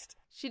context.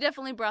 She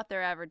definitely brought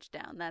their average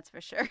down, that's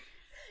for sure.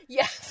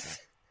 Yes.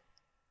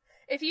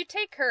 If you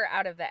take her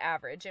out of the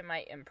average, it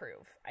might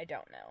improve. I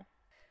don't know.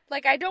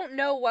 Like, I don't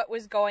know what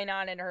was going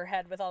on in her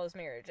head with all those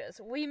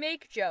marriages. We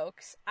make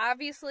jokes.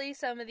 Obviously,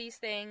 some of these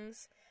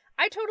things...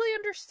 I totally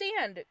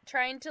understand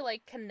trying to,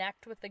 like,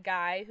 connect with the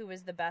guy who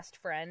is the best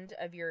friend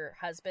of your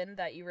husband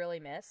that you really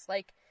miss.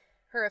 Like,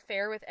 her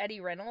affair with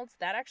Eddie Reynolds,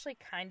 that actually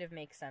kind of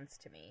makes sense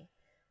to me.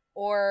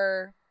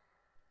 Or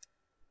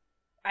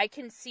I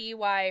can see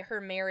why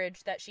her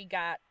marriage that she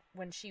got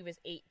when she was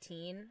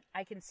 18,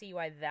 I can see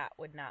why that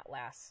would not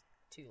last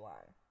too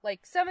long.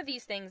 Like, some of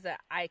these things that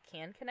I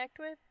can connect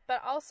with,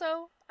 but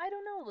also, I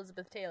don't know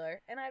Elizabeth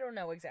Taylor, and I don't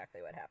know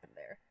exactly what happened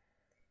there.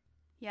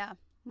 Yeah,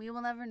 we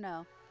will never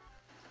know.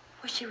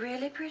 Was she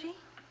really pretty?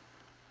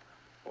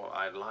 Well,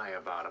 I'd lie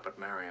about it, but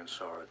Marion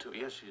saw her, too.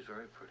 Yes, she's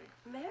very pretty.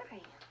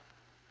 Marion.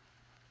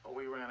 Oh,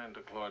 we ran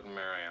into Claude and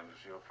Marion.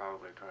 She'll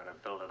probably try to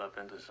build it up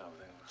into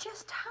something.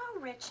 Just how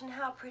rich and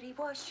how pretty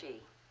was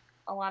she?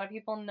 A lot of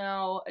people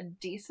know a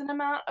decent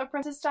amount of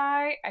Princess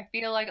Di. I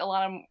feel like a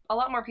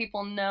lot more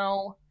people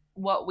know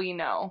what we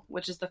know,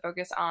 which is the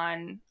focus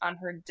on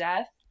her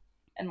death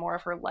and more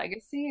of her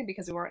legacy,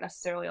 because we weren't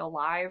necessarily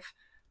alive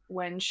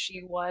when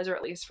she was, or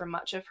at least for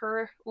much of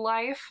her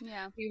life.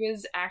 Yeah. She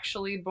was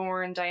actually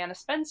born Diana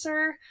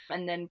Spencer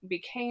and then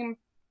became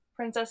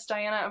Princess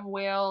Diana of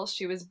Wales.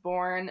 She was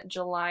born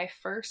July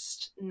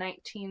 1st,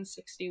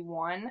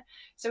 1961.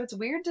 So it's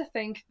weird to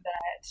think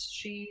that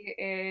she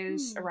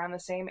is around the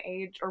same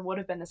age, or would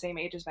have been the same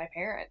age as my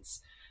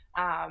parents.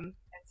 And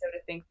so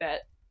to think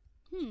that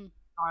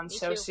on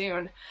so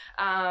soon.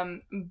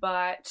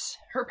 But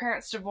her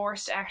parents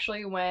divorced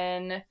actually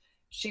when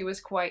she was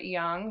quite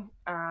young,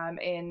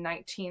 in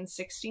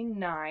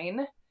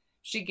 1969.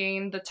 She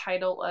gained the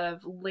title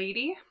of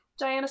Lady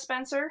Diana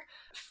Spencer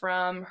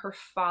from her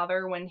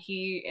father when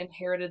he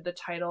inherited the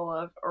title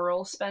of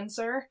Earl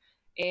Spencer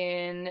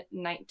in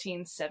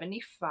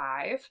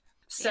 1975.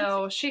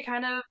 So she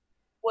kind of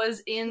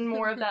was in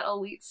more of that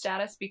elite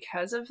status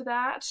because of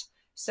that.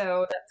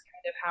 So that's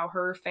kind of how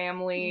her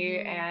family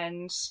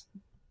and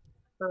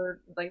her,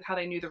 like, how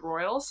they knew the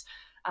royals.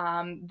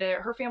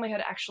 Her family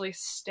had actually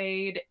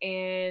stayed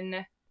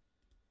in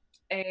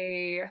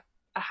a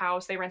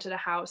house. They rented a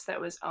house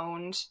that was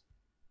owned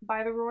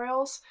by the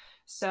royals,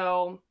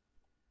 so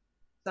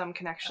some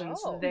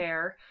connections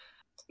there.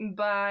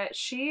 But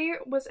she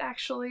was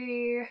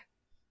actually,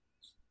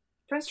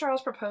 Prince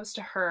Charles proposed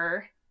to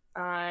her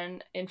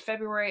in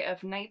February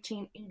of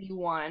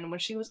 1981 when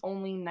she was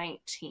only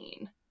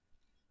 19.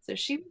 So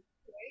she was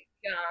quite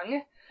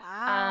young.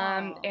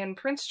 Wow. And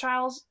Prince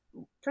Charles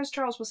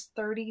was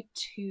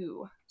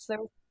 32, so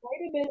there was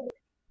quite a bit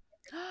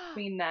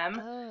between them.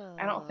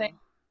 I don't think.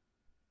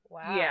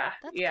 Wow. Yeah,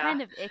 That's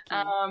kind of icky.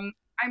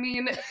 I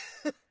mean,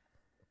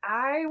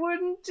 I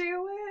wouldn't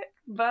do it,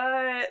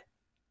 but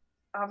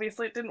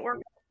obviously it didn't work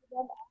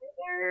for them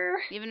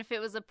either. Even if it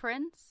was a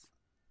prince?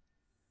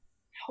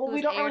 Well,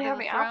 we don't really have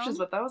any options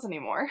with those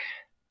anymore.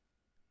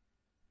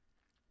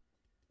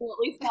 Well, at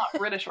least not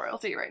British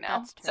royalty right now.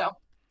 That's true. So.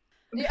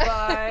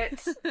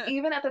 But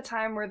even at the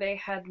time where they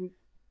had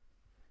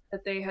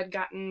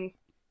gotten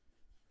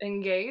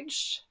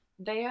engaged,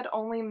 they had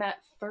only met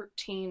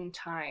 13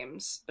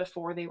 times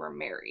before they were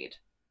married.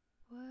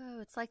 Whoa,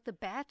 it's like The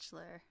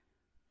Bachelor.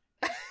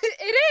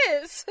 It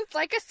is! It's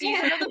like a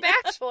season of The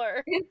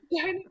Bachelor.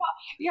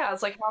 Yeah,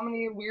 it's like, how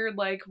many weird,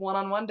 like,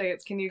 one-on-one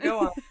dates can you go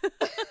on?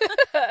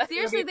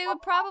 Seriously, they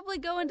would probably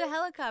go into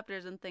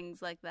helicopters and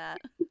things like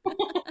that.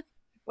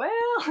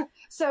 Well,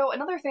 so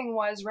another thing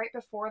was, right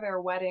before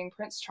their wedding,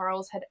 Prince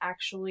Charles had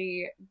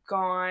actually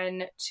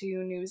gone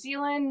to New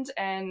Zealand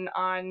and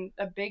on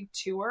a big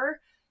tour.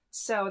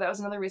 So that was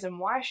another reason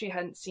why she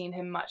hadn't seen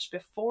him much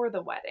before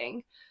the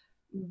wedding.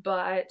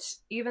 But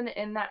even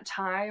in that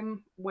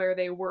time where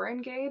they were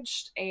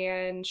engaged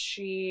and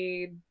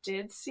she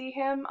did see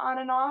him on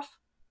and off,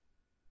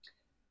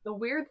 the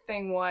weird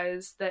thing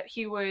was that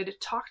he would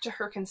talk to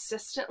her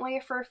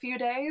consistently for a few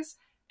days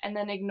and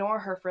then ignore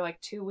her for like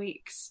 2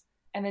 weeks.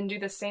 And then do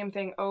the same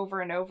thing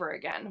over and over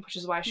again, which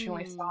is why she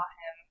only saw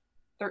him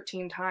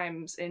 13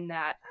 times in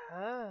that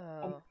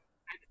time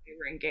they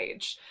were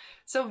engaged.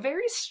 So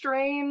very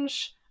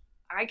strange.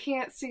 I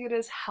can't see it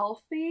as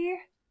healthy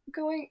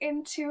going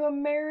into a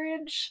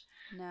marriage.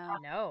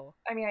 No.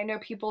 I mean, I know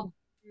people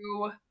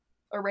do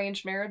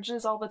arranged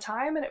marriages all the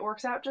time and it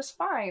works out just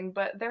fine,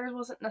 but theirs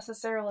wasn't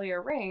necessarily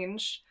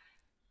arranged.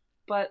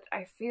 But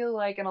I feel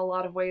like in a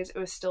lot of ways it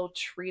was still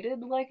treated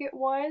like it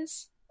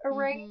was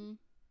arranged.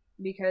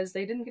 Because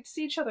they didn't get to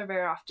see each other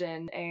very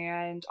often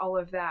and all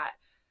of that.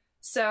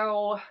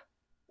 So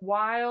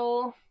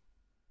while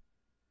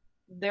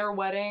their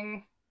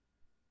wedding,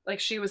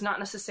 like, she was not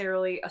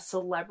necessarily a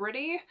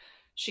celebrity,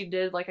 she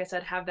did, like I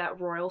said, have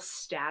that royal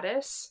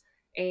status,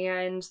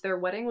 and their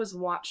wedding was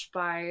watched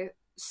by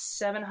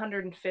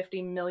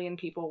 750 million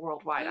people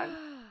worldwide.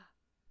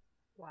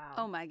 Wow.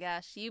 Oh my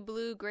gosh, you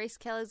blew Grace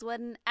Kelly's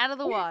wedding out of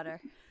the water.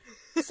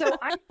 So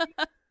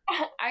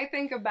I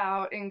think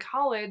about in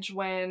college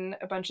when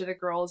a bunch of the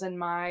girls in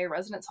my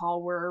residence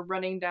hall were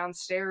running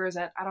downstairs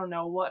at, I don't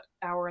know what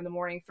hour in the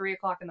morning, 3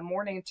 o'clock in the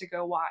morning, to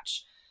go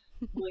watch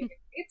William and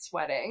Kate's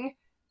wedding.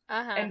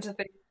 And to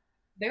think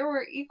there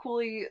were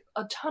equally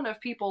a ton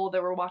of people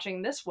that were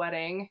watching this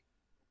wedding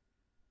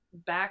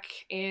back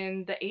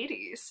in the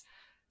 80s.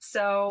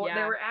 So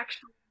there were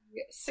actually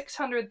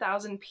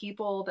 600,000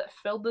 people that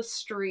filled the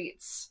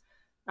streets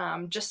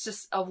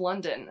of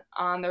London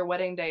on their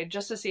wedding day,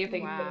 just to see if they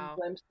could get a Wow.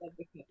 glimpse of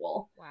the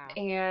couple. Wow.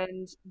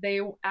 And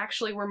they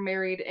actually were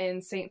married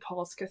in St.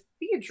 Paul's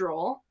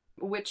Cathedral,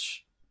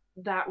 which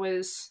that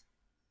was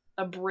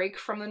a break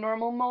from the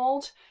normal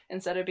mold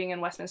instead of being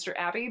in Westminster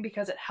Abbey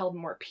because it held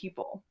more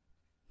people.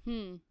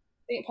 St.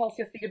 Paul's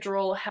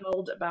Cathedral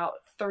held about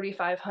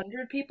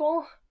 3,500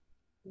 people,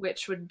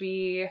 which would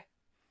be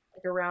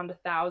like around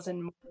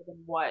 1,000 more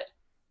than what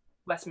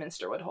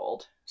Westminster would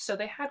hold. So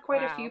they had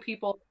quite a few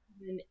people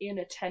in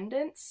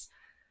attendance.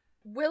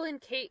 Will and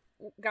Kate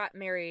got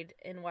married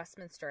in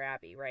Westminster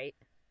Abbey, right?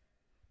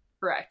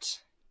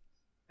 Correct.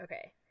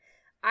 Okay.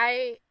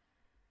 I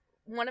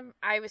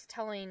was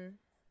telling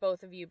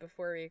both of you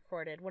before we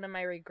recorded, one of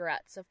my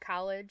regrets of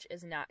college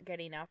is not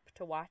getting up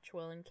to watch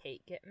Will and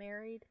Kate get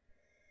married.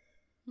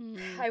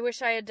 I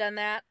wish I had done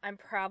that. I'm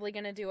probably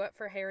going to do it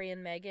for Harry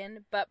and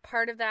Meghan, but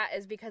part of that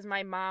is because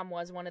my mom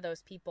was one of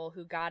those people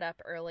who got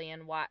up early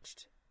and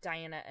watched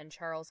Diana and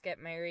Charles get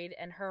married,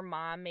 and her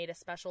mom made a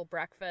special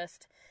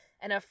breakfast,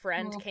 and a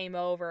friend came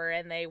over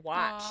and they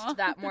watched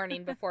that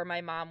morning before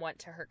my mom went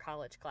to her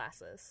college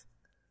classes.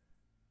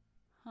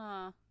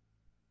 Huh.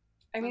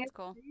 I mean, it's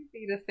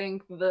crazy to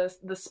think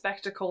the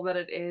spectacle that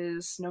it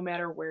is, no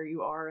matter where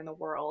you are in the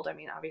world. I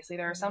mean, obviously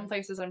there are some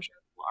places I'm sure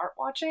people aren't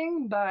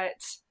watching,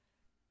 but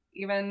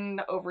even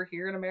over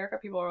here in America,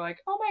 people are like,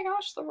 oh my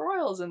gosh, the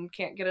royals, and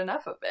can't get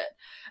enough of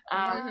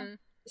it.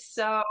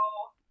 So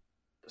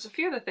there's a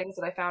few of the things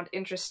that I found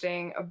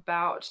interesting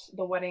about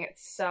the wedding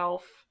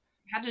itself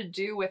had to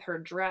do with her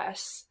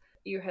dress.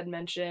 You had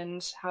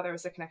mentioned how there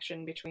was a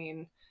connection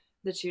between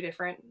the two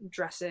different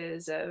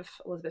dresses of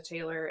Elizabeth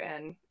Taylor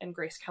and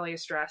Grace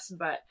Kelly's dress,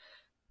 but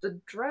the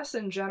dress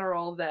in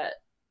general that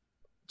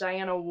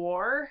Diana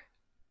wore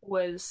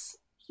was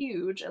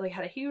huge. It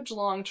had a huge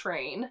long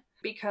train.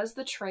 Because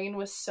the train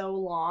was so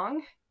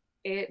long,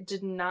 it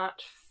did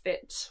not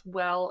fit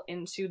well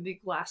into the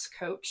glass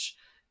coach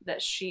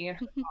that she and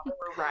her father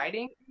were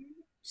riding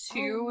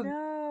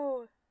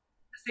to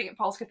St.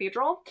 Paul's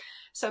Cathedral.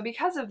 So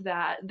because of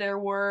that, there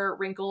were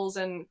wrinkles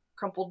and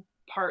crumpled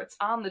parts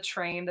on the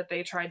train that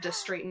they tried to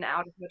straighten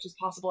out as much as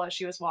possible as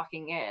she was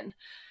walking in.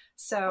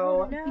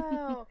 So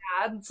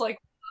it's like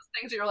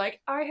things that you're like,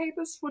 I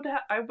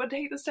would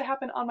hate this to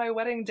happen on my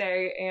wedding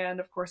day, and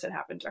of course it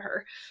happened to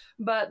her.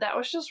 But that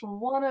was just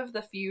one of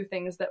the few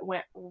things that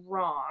went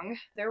wrong.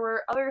 There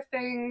were other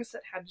things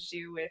that had to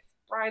do with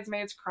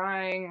bridesmaids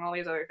crying and all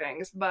these other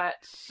things, but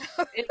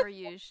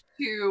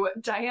to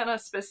Diana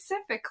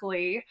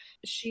specifically,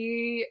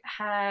 she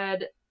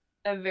had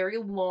a very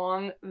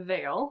long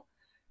veil,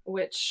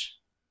 which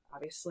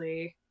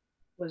obviously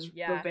was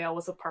the veil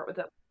was a part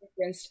that was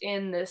referenced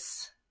in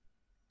this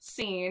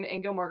scene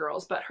in Gilmore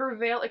Girls, but her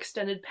veil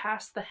extended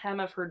past the hem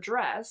of her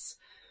dress,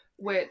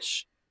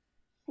 which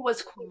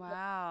was quite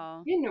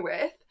to begin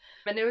with,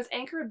 and it was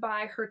anchored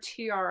by her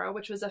tiara,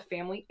 which was a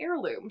family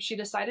heirloom. She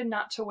decided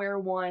not to wear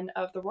one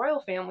of the royal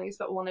families,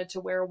 but wanted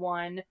to wear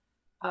one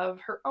of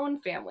her own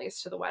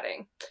families to the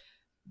wedding.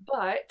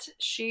 But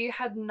she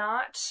had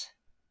not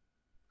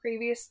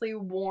previously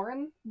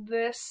worn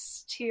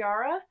this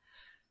tiara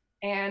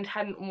and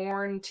hadn't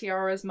worn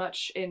tiaras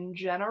much in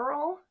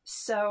general.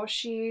 So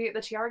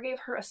the tiara gave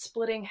her a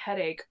splitting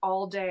headache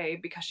all day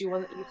because she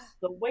wasn't used to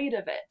the weight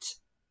of it.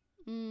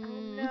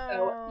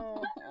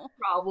 So,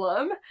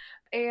 problem.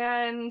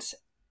 And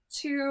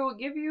to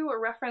give you a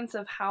reference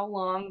of how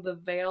long the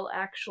veil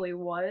actually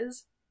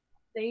was,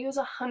 they use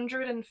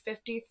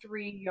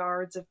 153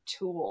 yards of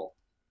tulle.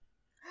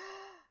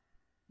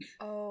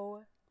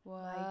 Oh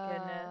my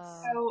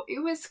goodness. So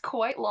it was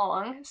quite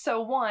long.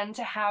 So one,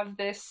 to have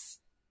this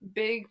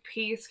big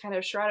piece kind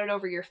of shrouded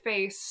over your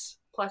face,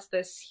 plus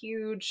this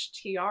huge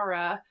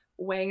tiara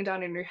weighing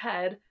down in your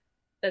head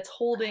that's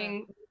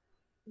holding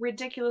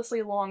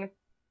ridiculously long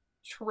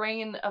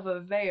train of a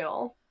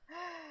veil,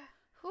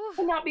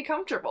 would not be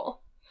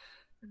comfortable.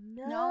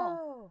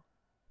 No.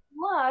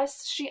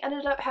 Plus, she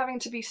ended up having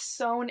to be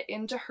sewn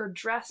into her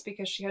dress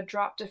because she had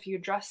dropped a few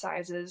dress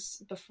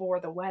sizes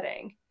before the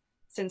wedding,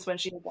 since when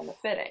she had done the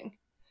fitting.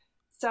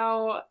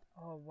 So,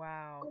 a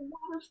lot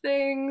of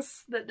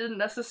things that didn't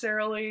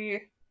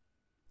necessarily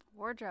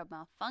wardrobe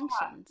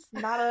malfunctions.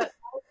 Not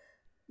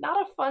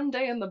a fun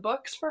day in the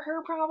books for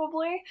her,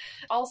 probably.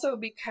 Also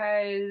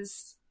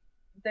because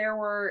there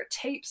were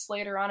tapes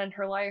later on in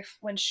her life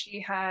when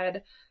she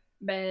had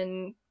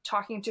been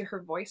talking to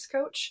her voice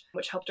coach,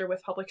 which helped her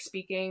with public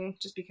speaking,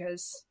 just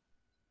because,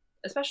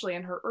 especially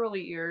in her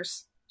early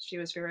years, she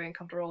was very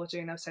uncomfortable with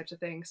doing those types of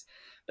things.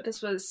 But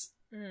this was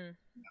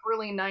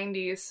early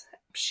 90s.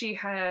 She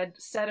had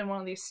said in one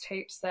of these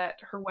tapes that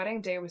her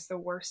wedding day was the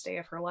worst day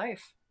of her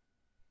life.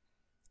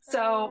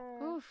 So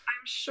I'm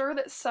sure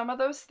that some of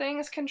those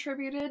things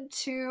contributed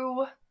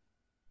to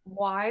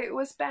why it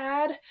was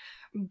bad,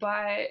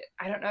 but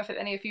I don't know if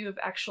any of you have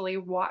actually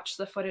watched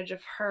the footage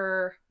of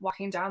her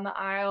walking down the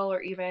aisle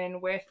or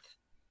even with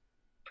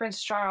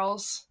Prince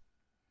Charles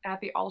at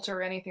the altar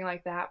or anything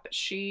like that, but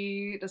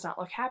she does not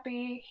look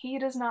happy. He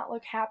does not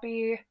look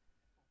happy.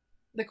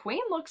 The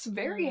Queen looks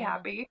very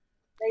happy.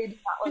 They do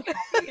not look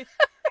happy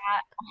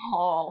at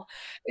all.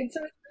 And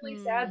so it's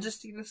really sad to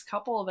see this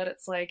couple that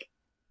it's like,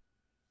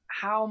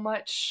 how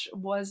much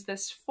was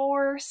this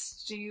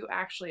forced? Do you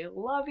actually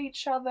love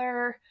each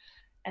other?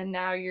 And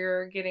now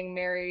you're getting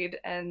married,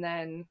 and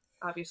then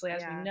obviously,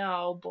 as we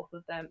know, both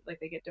of them, like,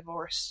 they get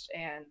divorced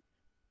and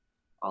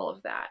all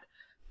of that.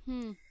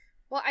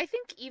 Well, I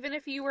think even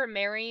if you were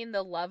marrying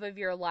the love of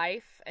your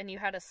life and you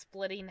had a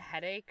splitting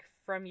headache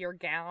from your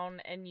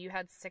gown and you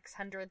had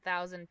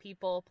 600,000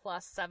 people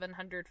plus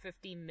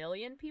 750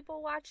 million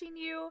people watching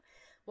you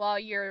while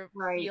you're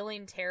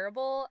feeling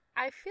terrible,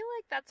 I feel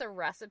like that's a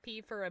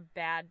recipe for a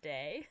bad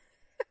day.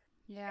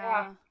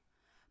 Yeah.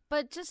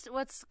 But just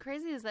what's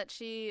crazy is that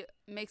she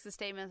makes a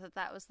statement that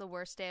that was the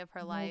worst day of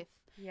her life.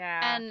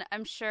 Yeah. And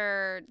I'm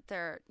sure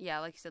there,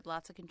 like you said,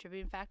 lots of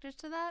contributing factors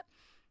to that.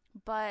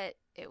 But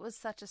it was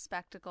such a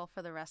spectacle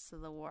for the rest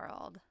of the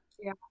world.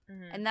 Yeah.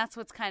 And that's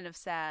what's kind of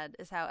sad,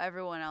 is how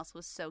everyone else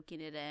was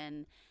soaking it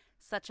in.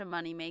 Such a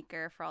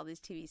moneymaker for all these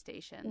TV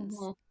stations.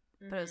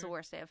 But it was the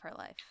worst day of her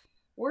life.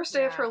 Worst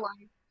day of her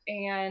life.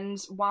 And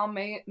while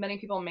many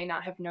people may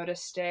not have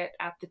noticed it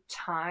at the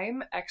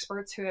time,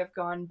 experts who have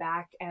gone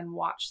back and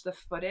watched the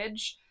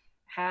footage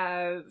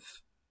have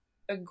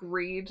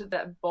agreed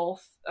that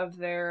both of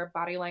their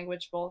body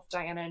language, both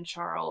Diana and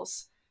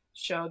Charles,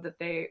 showed that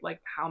they,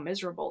 like, how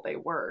miserable they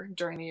were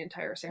during the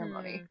entire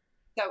ceremony.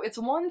 So it's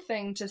one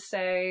thing to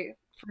say,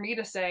 for me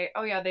to say,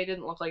 oh yeah, they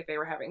didn't look like they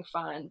were having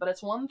fun, but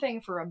it's one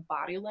thing for a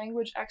body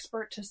language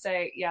expert to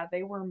say, yeah,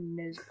 they were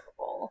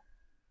miserable.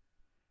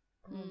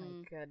 Oh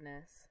my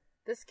goodness.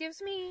 This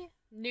gives me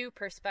new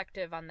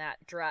perspective on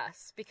that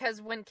dress,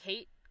 because when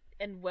Kate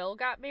and Will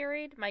got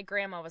married, my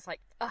grandma was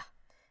like, ugh,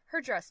 her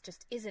dress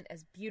just isn't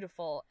as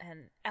beautiful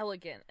and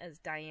elegant as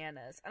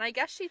Diana's. And I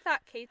guess she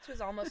thought Kate's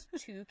was almost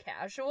too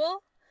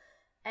casual.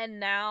 And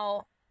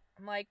now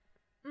I'm like,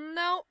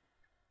 no,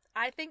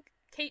 I think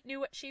Kate knew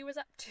what she was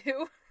up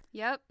to.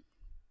 Yep.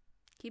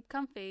 Keep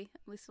comfy,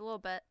 at least a little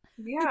bit.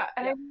 Yeah,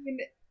 and I mean,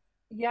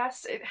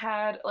 yes, it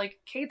had,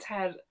 like, Kate's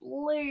had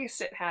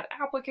lace, it had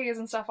appliques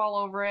and stuff all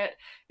over it.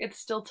 It's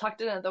still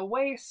tucked in at the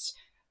waist.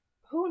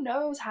 Who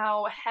knows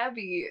how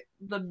heavy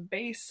the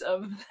base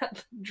of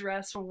that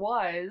dress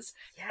was.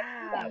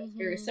 Yeah. That was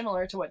very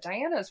similar to what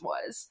Diana's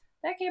was.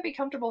 That can't be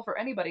comfortable for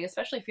anybody,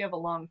 especially if you have a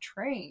long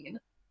train.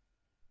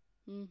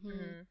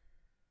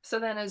 So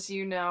then, as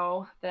you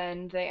know,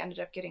 then they ended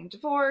up getting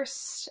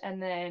divorced,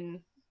 and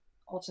then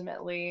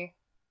ultimately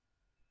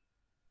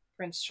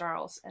Prince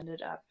Charles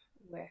ended up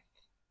with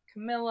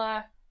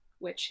Camilla,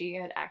 who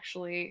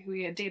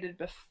he had dated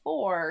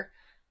before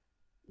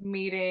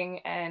meeting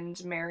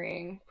and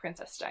marrying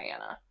Princess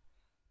Diana.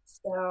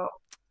 So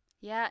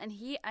yeah, and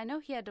I know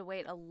he had to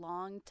wait a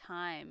long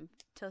time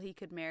till he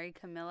could marry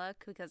Camilla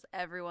because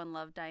everyone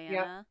loved Diana.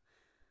 Yep.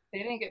 They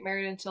didn't get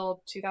married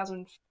until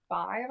 2005,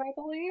 I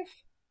believe.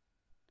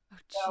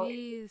 Oh,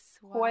 jeez.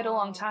 So quite a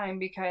long time,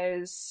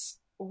 because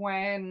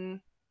when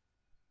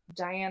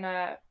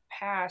Diana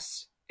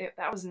passed,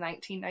 that was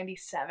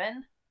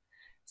 1997.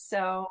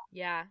 So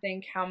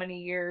think how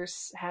many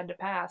years had to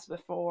pass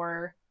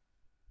before,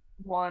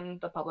 one,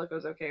 the public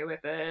was okay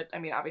with it. I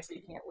mean, obviously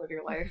you can't live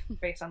your life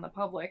based on the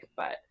public,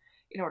 but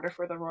in order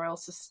for the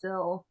royals to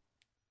still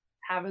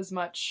have as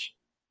much,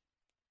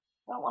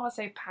 I don't want to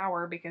say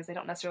power, because they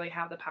don't necessarily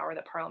have the power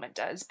that Parliament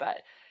does,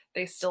 but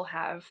they still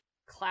have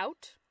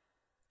clout.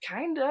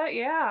 Kinda,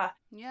 yeah.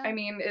 Yeah. I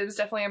mean, it was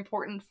definitely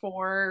important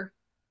for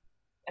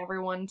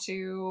everyone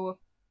to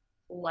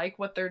like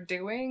what they're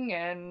doing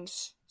and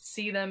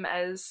see them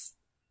as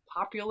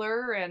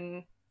popular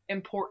and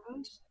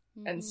important.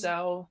 And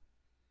so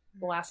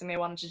the last thing they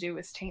wanted to do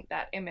was taint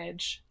that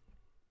image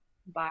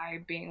by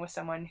being with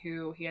someone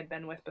who he had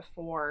been with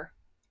before,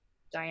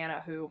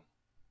 Diana, who,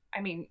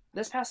 I mean,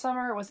 this past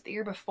summer, was it the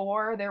year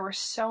before? There were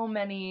so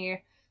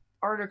many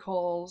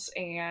articles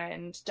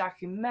and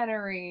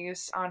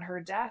documentaries on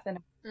her death, and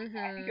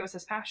I think it was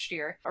this past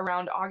year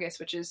around August,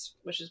 which is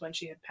when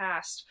she had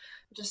passed.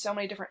 Just so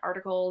many different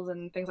articles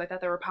and things like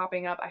that were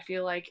popping up. I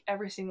feel like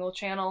every single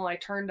channel I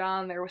turned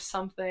on, there was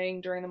something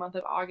during the month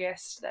of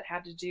August that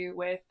had to do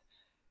with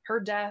her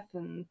death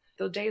and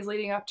the days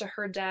leading up to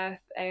her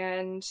death,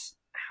 and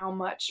how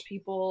much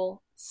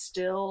people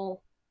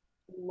still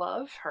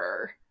love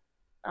her.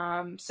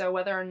 So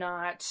whether or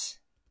not,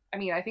 I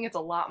mean, I think it's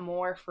a lot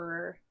more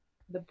for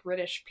the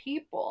British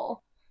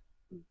people,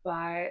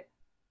 but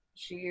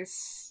she's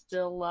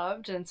still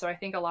loved. And so I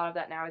think a lot of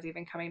that now is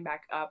even coming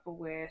back up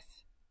with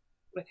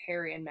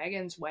Harry and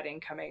Meghan's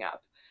wedding coming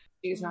up.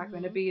 She's not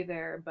going to be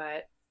there,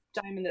 but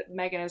the diamond that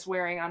Meghan is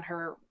wearing on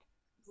her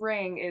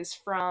ring is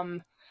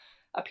from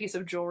a piece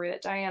of jewelry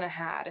that Diana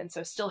had, and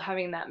so still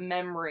having that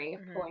memory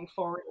pulling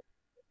forward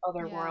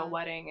other royal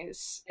wedding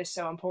is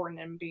so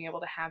important, and being able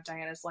to have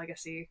Diana's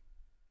legacy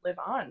live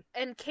on.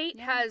 And Kate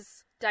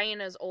has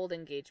Diana's old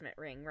engagement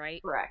ring,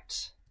 right?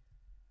 Correct.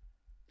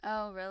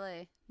 Oh,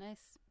 really?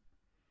 Nice.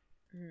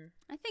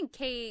 I think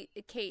Kate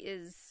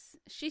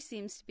she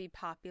seems to be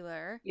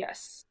popular.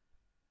 Yes.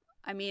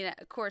 I mean,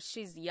 of course,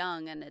 she's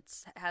young and it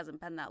hasn't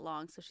been that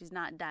long, so she's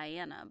not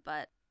Diana,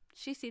 but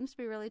She seems to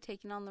be really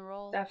taking on the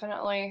role.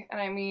 Definitely. And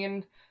I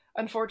mean,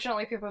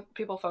 unfortunately,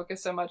 people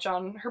focus so much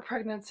on her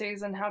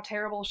pregnancies and how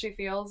terrible she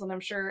feels, and I'm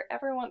sure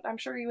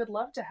you would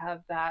love to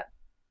have that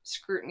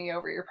scrutiny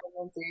over your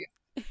pregnancy.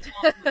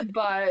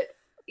 But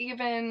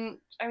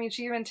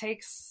she even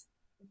takes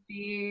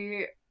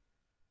the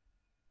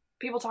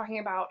people talking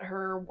about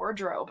her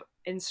wardrobe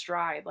in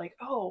stride, like,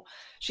 oh,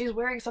 she's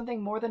wearing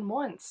something more than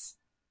once.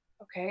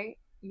 Okay,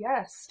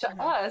 yes, to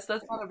us,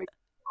 that's not a big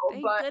deal,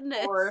 Thank but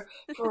goodness.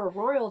 for a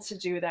royal to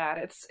do that,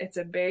 it's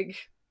a big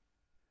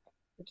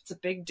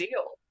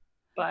deal.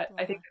 But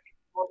I think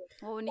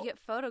well, when you get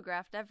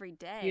photographed every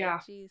day, yeah,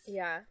 geez.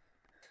 Yeah.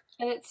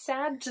 And it's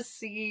sad to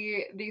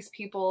see these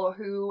people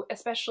who,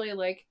 especially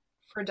like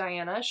for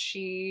Diana,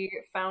 she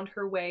found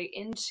her way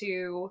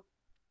into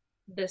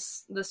the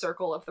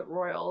circle of the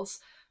royals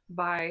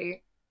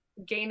by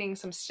gaining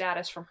some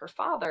status from her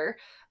father,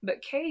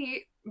 but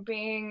Kate,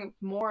 being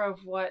more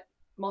of what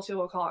most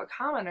people call a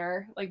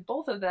commoner, like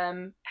both of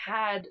them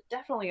had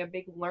definitely a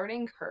big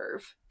learning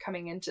curve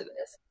coming into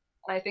this.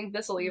 And I think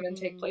this will even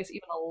take place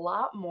even a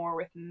lot more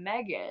with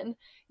Meghan.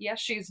 Yes,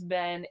 she's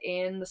been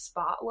in the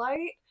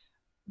spotlight,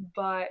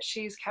 but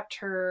she's kept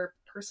her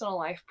personal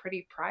life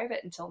pretty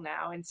private until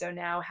now. And so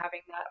now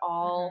having that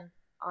all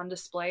on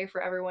display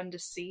for everyone to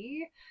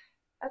see,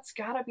 that's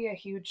gotta be a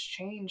huge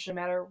change no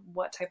matter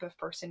what type of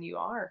person you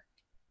are.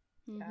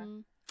 Yeah.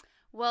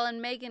 Well,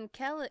 and Meghan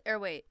Kelly, or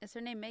wait, is her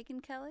name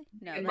Meghan Kelly?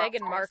 No,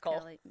 Meghan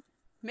Markle.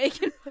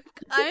 Meghan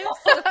Markle. I am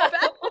so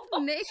bad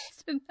with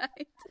names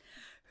tonight.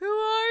 Who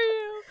are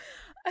you?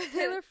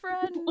 Taylor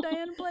Fred and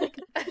Diana Blake.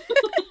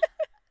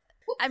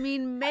 I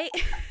mean,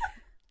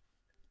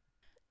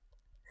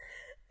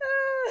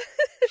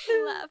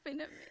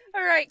 laughing at me.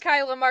 All right,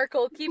 Kyla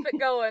Markle, keep it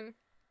going.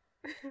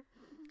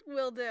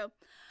 Will do.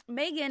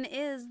 Meghan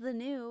is the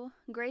new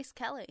Grace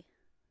Kelly.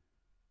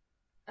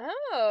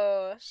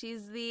 Oh.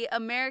 She's the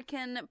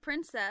American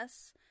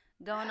princess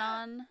going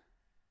on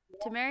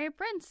to marry a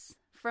prince,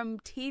 from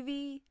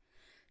TV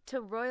to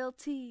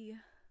royalty.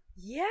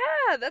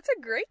 Yeah, that's a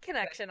great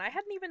connection. I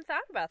hadn't even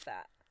thought about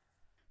that.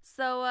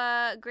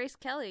 So, Grace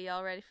Kelly,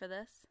 y'all ready for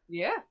this?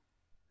 Yeah.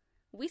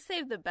 We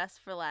saved the best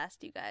for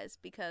last, you guys,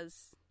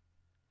 because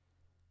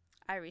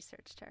I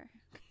researched her.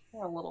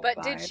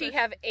 But did she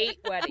have 8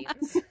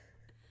 weddings?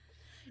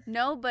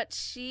 No, but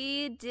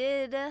she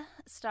did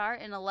star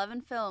in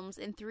 11 films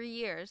in 3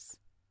 years.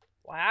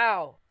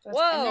 Wow.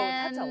 Whoa,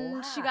 that's a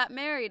lot. She got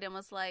married and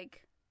was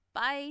like,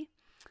 bye.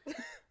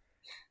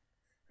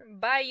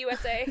 Bye,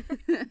 USA.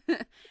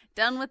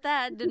 Done with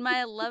that. Did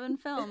my 11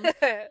 films.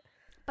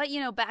 But,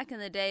 back in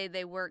the day,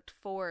 they worked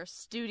for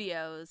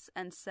studios,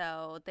 and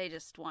so they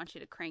just want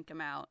you to crank them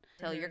out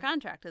till your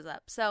contract is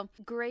up. So,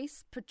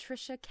 Grace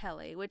Patricia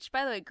Kelly, which,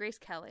 by the way, Grace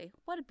Kelly,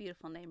 what a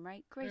beautiful name,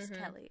 right? Grace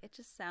Kelly. It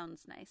just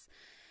sounds nice.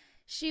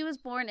 She was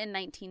born in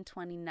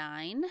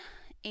 1929,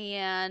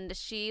 and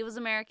she was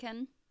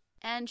American,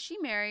 and she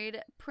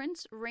married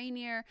Prince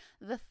Rainier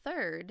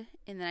III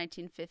in the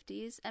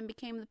 1950s and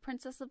became the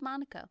Princess of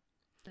Monaco.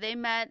 They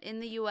met in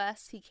the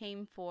U.S. He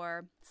came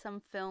for some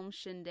film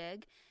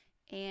shindig,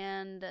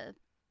 and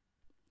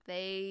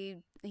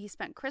he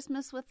spent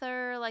Christmas with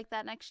her like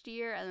that next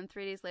year, and then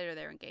 3 days later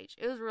they were engaged.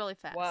 It was really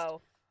fast.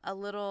 Wow.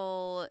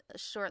 A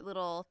short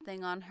little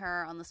thing on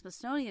her on the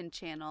Smithsonian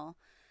Channel.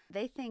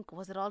 They think,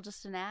 was it all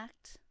just an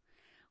act?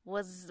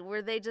 Was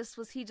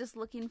he just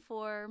looking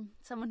for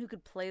someone who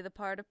could play the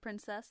part of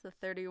princess, the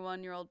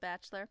 31-year-old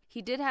bachelor?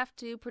 He did have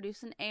to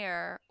produce an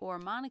heir, or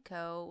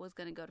Monaco was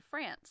going to go to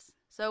France.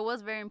 So it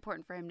was very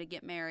important for him to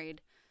get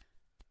married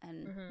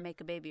and make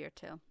a baby or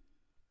two.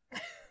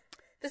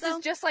 This is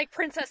just like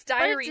Princess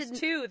Diaries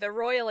 2, the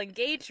royal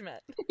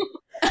engagement.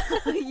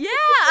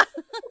 Yeah!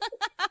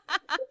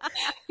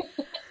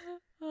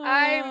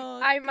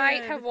 I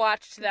might have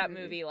watched that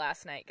movie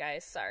last night,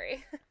 guys.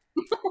 Sorry.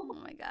 Oh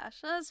my gosh,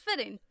 that was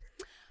fitting.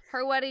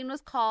 Her wedding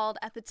was called,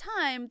 at the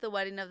time, the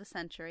wedding of the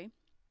century.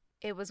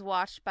 It was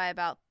watched by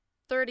about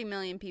 30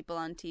 million people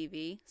on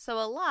TV. So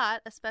a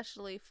lot,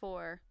 especially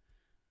for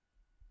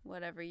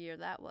whatever year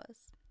that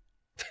was.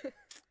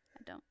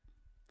 I don't.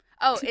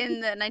 Oh,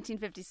 in the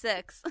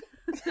 1956.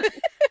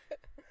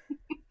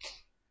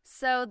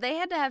 So they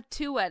had to have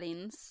 2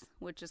 weddings,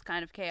 which is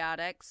kind of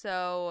chaotic.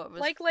 So it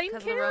was like Lane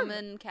because Kim. of the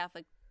Roman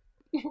Catholic.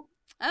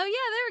 Oh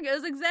yeah, there it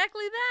goes.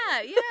 Exactly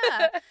that.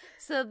 Yeah.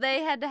 So they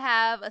had to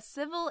have a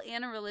civil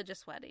and a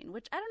religious wedding,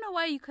 which I don't know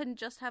why you couldn't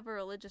just have a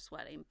religious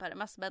wedding, but it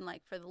must have been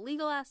like for the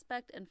legal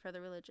aspect and for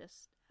the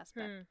religious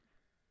aspect.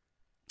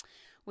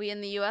 We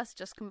in the U.S.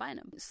 just combine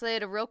them. So they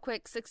had a real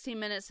quick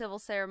 16-minute civil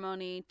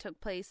ceremony,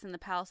 took place in the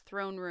palace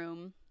throne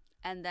room,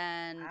 and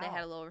then they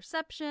had a little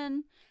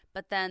reception.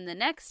 But then the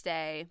next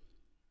day,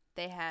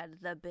 they had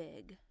the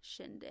big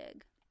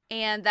shindig.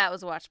 And that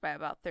was watched by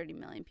about 30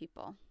 million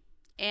people.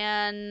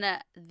 And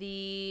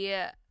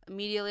the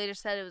media later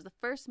said it was the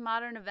first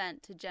modern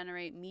event to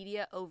generate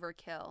media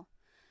overkill.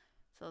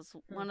 So it's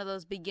one of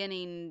those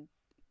beginning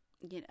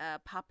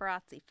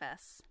paparazzi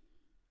fests.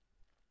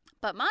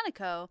 But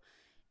Monaco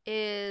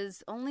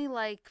is only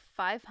like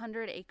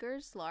 500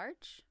 acres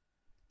large.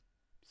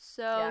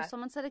 So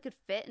someone said it could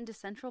fit into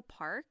Central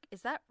Park.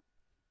 Is that...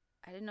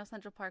 I didn't know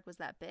Central Park was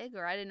that big,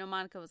 or I didn't know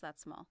Monaco was that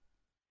small.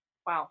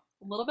 Wow.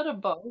 A little bit of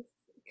both,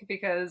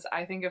 because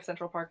I think of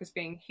Central Park as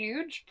being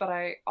huge, but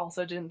I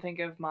also didn't think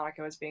of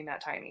Monaco as being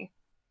that tiny.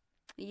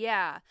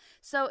 Yeah.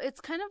 So it's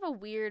kind of a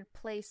weird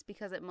place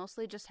because it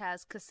mostly just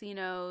has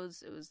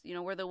casinos. It was,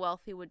 where the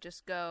wealthy would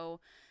just go.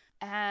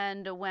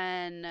 And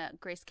when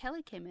Grace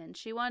Kelly came in,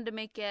 she wanted to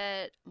make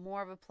it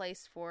more of a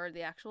place for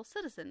the actual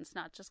citizens,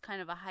 not just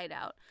kind of a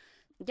hideout.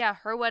 Yeah,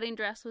 her wedding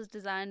dress was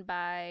designed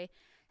by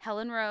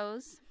Helen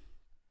Rose.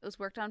 It was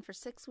worked on for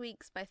 6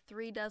 weeks by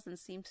 36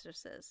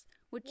 seamstresses.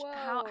 Which,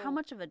 how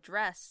much of a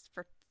dress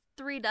for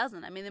 36?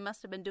 I mean, they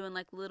must have been doing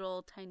like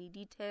little tiny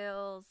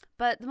details.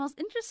 But the most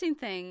interesting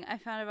thing I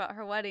found about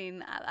her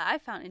wedding, I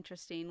found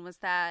interesting, was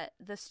that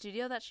the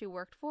studio that she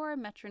worked for,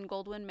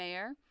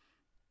 Metron-Goldwyn-Mayer,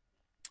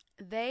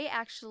 they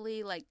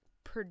actually like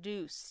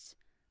produced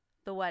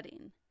the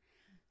wedding.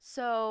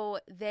 So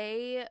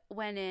they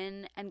went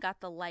in and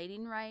got the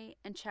lighting right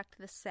and checked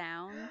the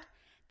sound.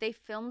 They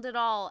filmed it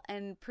all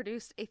and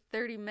produced a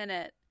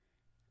 30-minute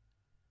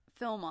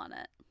film on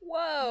it.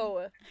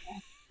 Whoa.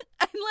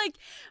 And like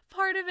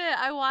part of it,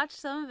 I watched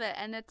some of it,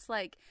 and it's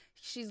like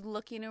she's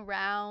looking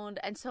around,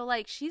 and so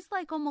like she's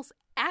like almost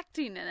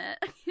acting in it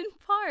in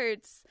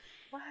parts.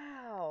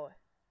 Wow.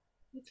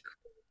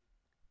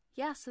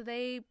 Yeah, so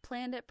they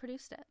planned it,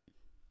 produced it.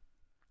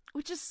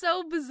 Which is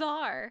so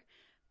bizarre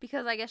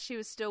because I guess she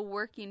was still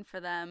working for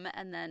them,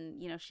 and then,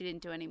 she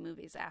didn't do any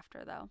movies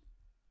after, though.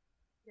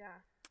 Yeah.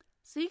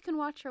 So you can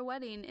watch her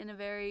wedding in a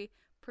very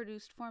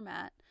produced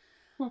format.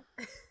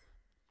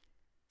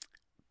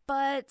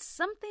 But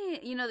something,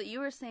 that you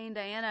were saying,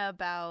 Diana,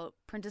 about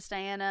Princess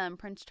Diana and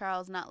Prince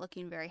Charles not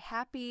looking very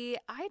happy,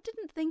 I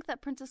didn't think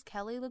that Princess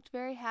Kelly looked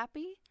very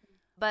happy.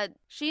 But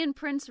she and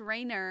Prince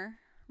Rainer,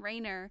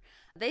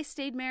 they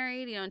stayed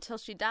married, until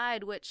she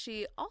died, which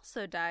she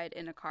also died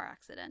in a car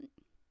accident,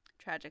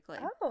 tragically.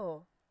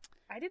 Oh,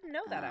 I didn't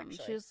know that,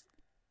 actually.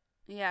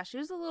 She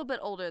was a little bit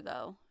older,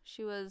 though.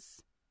 She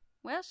was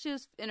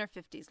in her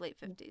 50s, late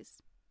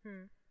 50s.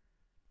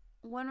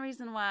 One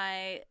reason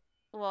why,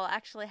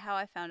 actually how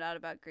I found out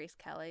about Grace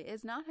Kelly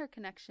is not her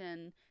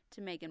connection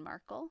to Meghan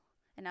Markle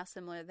and how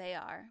similar they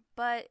are,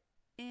 but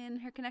in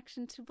her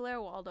connection to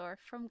Blair Waldorf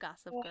from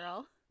Gossip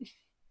Girl.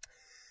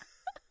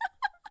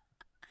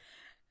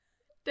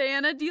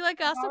 Diana, do you like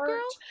Gossip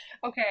Girl?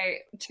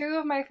 Okay, 2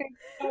 of my favorite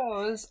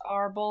shows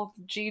are both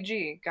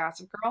GG,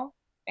 Gossip Girl,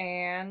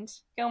 and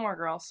Gilmore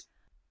Girls.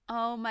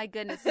 Oh my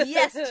goodness.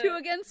 Yes, 2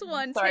 against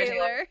 1, Sorry,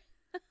 Taylor.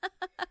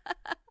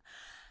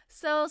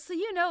 So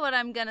you know what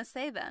I'm going to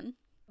say then.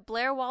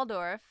 Blair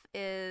Waldorf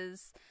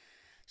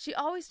she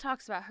always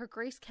talks about her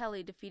Grace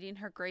Kelly defeating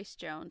her Grace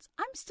Jones.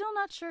 I'm still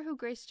not sure who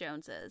Grace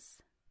Jones is.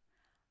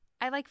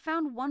 I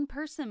found one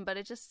person, but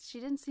she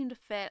didn't seem to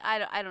fit.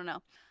 I don't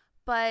know.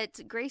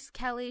 But Grace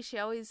Kelly, she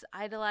always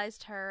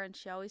idolized her, and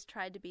she always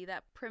tried to be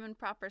that prim and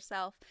proper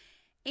self.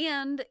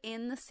 And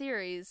in the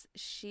series,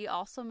 she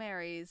also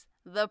marries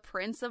the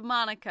Prince of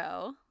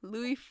Monaco,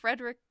 Louis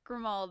Frederick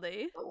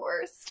Grimaldi. The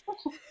worst.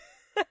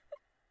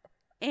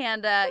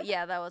 And that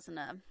wasn't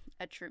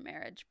a true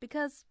marriage,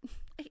 because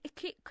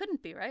it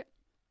couldn't be, right?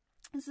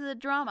 This is a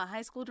drama,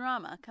 high school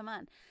drama. Come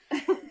on.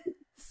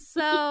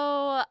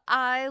 So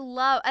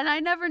and I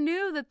never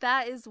knew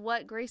that is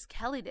what Grace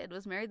Kelly did,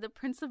 was marry the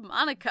Prince of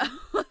Monaco.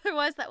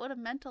 Otherwise, that would have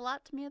meant a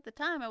lot to me at the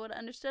time. I would have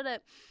understood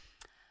it.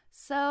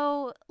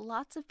 So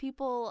lots of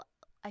people,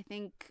 I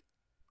think,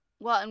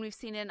 and we've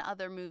seen in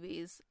other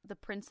movies, The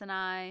Prince and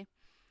I,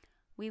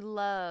 we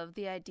love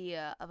the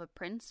idea of a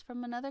prince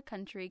from another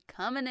country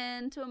coming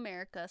into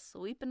America,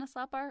 sweeping us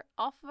off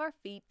of our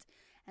feet,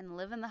 and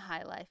living the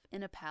high life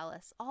in a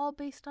palace, all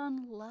based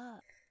on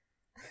love.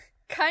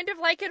 Kind of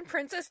like in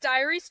Princess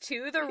Diaries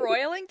 2, the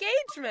royal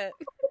engagement.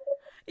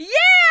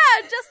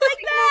 Yeah, just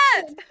like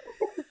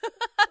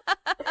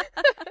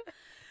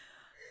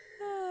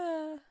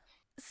that.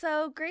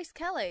 So Grace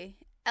Kelly,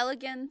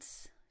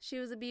 elegant, she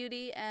was a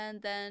beauty,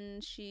 and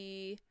then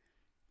she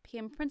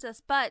became a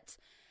princess. But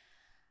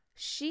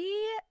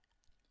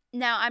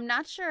now I'm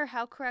not sure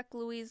how correct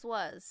Louise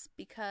was,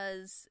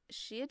 because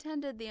she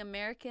attended the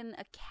American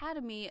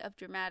Academy of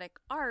Dramatic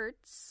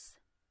Arts.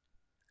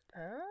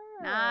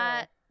 Oh.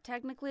 Not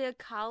technically a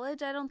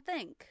college, I don't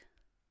think.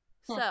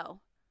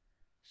 So,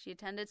 she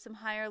attended some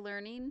higher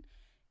learning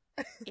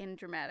in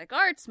dramatic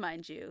arts,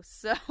 mind you.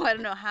 So, I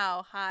don't know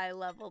how high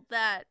level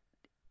that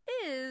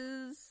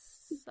is.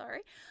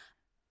 Sorry.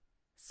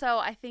 So,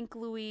 I think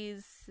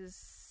Louise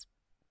is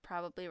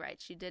probably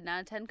right. She did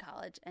not attend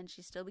college, and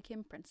she still became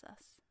a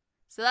princess.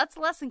 So, that's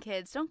the lesson,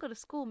 kids. Don't go to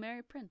school,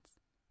 marry a prince.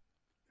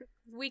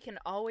 We can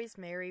always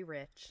marry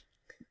rich.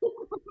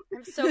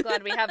 I'm so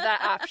glad we have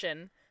that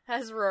option,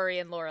 as Rory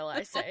and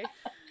Lorelai say.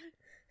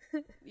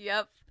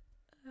 Yep.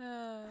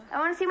 I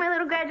want to see my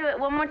little graduate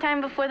one more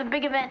time before the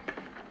big event.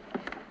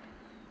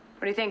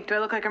 What do you think? Do I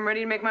look like I'm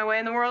ready to make my way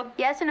in the world?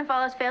 Yes, and if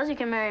all else fails, you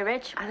can marry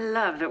rich. I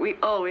love that we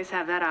always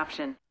have that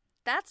option.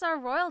 That's our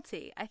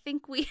royalty. I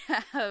think we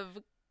have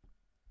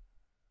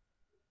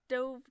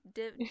Dove.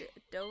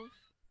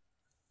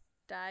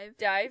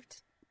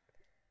 Dived.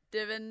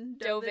 Divin.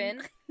 Dove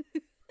in.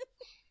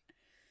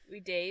 We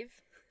Dave.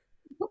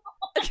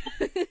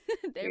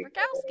 Dave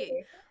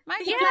Rakowski.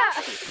 Mike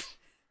Yeah.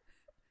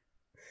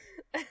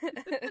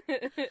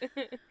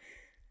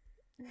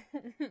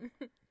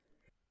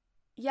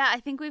 Yeah, I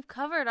think we've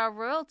covered our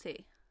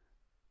royalty.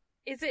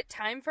 Is it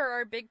time for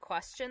our big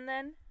question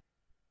then?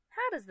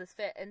 How does this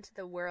fit into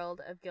the world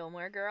of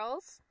Gilmore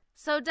Girls?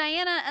 So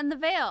Diana and the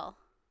Veil.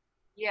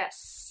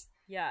 Yes.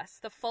 Yes,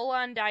 the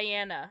full-on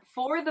Diana.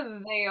 For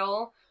the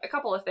veil, a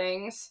couple of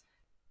things.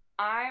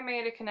 I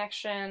made a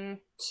connection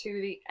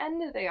to the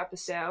end of the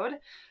episode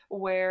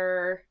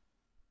where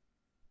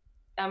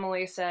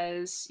Emily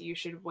says you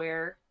should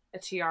wear a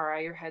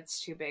tiara, your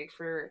head's too big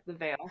for the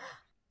veil.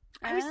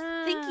 I was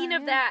thinking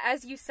of that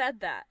as you said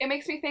that. It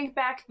makes me think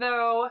back,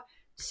 though,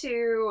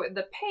 to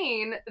the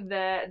pain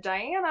that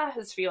Diana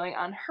is feeling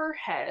on her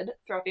head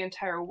throughout the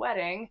entire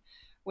wedding,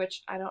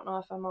 which I don't know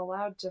if I'm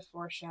allowed to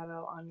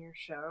foreshadow on your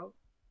show,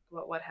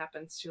 but what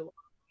happens to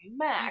Lorelai and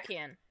Max. You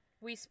can.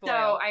 We spoil.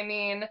 So, I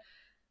mean,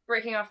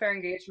 breaking off their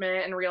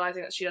engagement and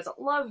realizing that she doesn't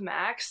love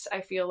Max,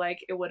 I feel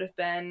like it would have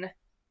been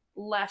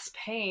less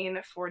pain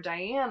for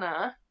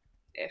Diana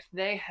if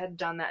they had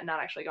done that and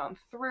not actually gone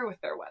through with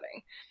their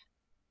wedding.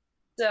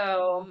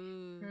 So,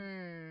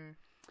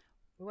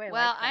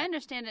 Well, I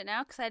understand it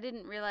now because I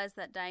didn't realize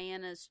that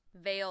Diana's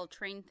veil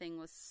train thing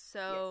was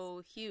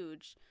so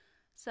huge.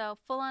 So,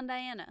 full-on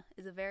Diana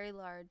is a very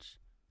large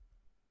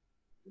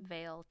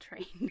veil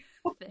train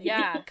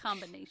thing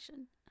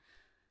combination.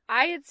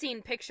 I had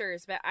seen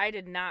pictures, but I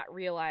did not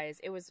realize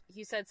it was,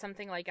 you said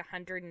something like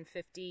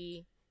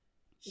 150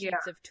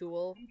 sheets of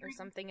tulle or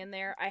something in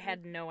there. I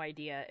had no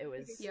idea it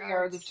was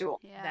yards of tulle.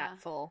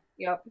 That full.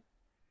 Yep.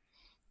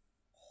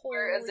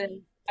 Whereas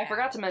I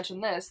forgot to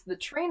mention this, the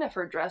train of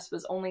her dress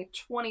was only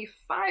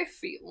 25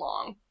 feet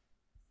long.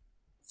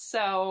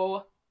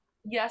 So,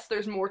 yes,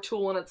 there's more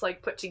tulle and it's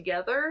like put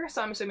together,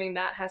 so I'm assuming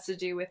that has to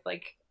do with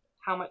like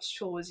how much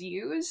tulle was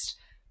used,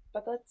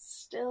 but that's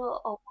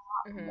still a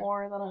lot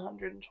more than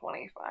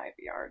 125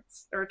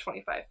 yards, or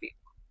 25 feet.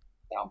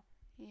 So.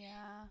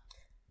 Yeah.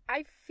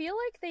 I feel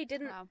like they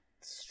didn't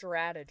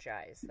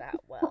strategize that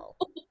well.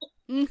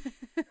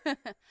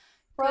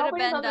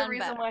 Probably another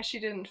reason why she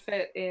didn't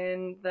fit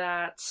in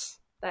that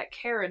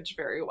carriage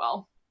very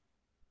well.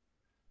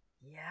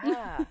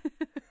 Yeah.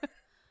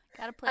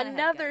 Gotta plan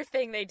another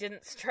thing they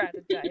didn't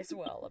strategize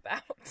well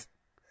about.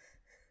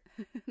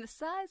 The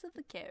size of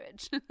the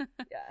carriage.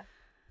 Yeah.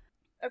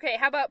 Okay,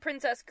 how about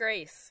Princess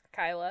Grace,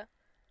 Kyla?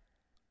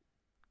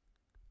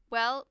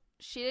 Well,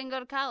 she didn't go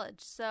to college,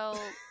 so...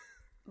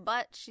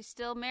 but she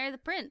still married the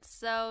prince,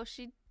 so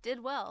she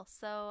did well.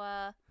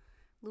 So,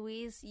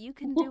 Louise, you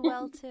can do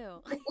well,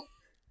 too.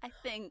 I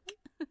think.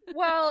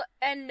 Well,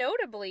 and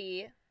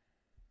notably,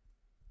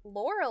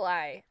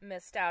 Lorelai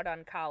missed out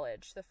on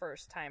college the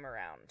first time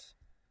around.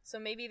 So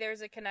maybe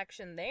there's a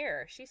connection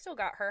there. She still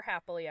got her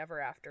happily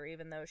ever after,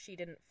 even though she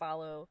didn't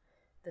follow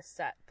the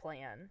set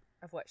plan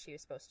of what she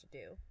was supposed to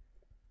do.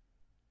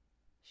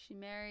 She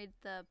married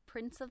the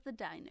prince of the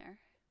diner.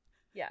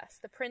 Yes,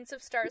 the Prince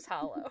of Stars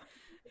Hollow.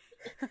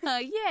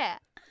 Yeah.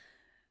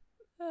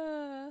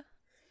 All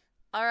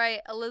right,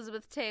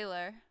 Elizabeth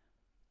Taylor.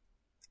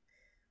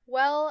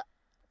 Well,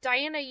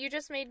 Diana, you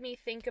just made me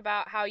think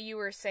about how you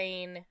were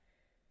saying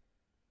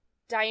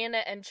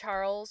Diana and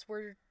Charles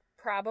were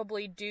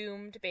probably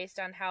doomed based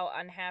on how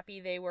unhappy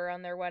they were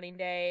on their wedding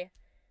day.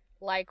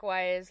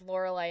 Likewise,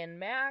 Lorelai and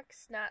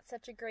Max, not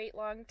such a great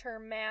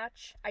long-term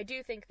match. I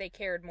do think they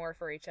cared more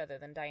for each other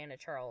than Diana and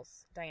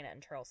Charles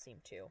seem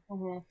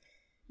to.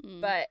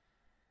 But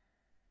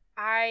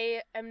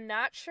I am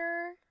not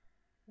sure.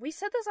 We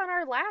said this on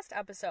our last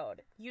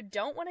episode. You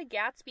don't want a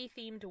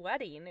Gatsby-themed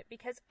wedding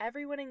because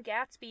everyone in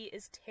Gatsby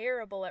is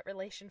terrible at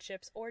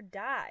relationships or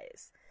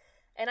dies.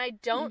 And I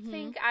don't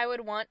think I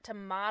would want to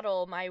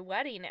model my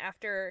wedding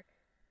after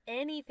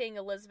anything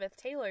Elizabeth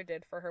Taylor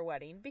did for her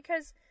wedding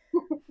because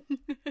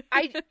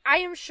I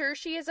am sure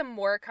she is a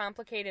more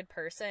complicated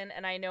person,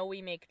 and I know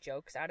we make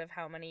jokes out of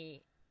how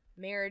many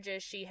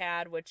marriages she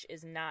had, which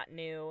is not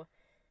new.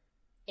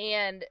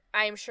 And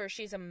I'm sure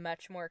she's a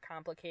much more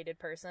complicated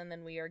person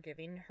than we are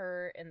giving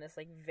her in this,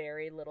 like,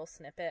 very little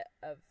snippet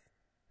of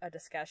a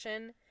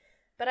discussion.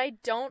 But I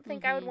don't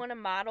think I would want to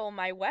model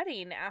my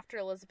wedding after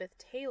Elizabeth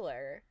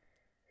Taylor,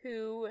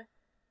 who,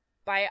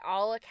 by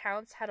all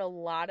accounts, had a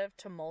lot of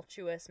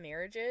tumultuous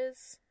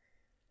marriages.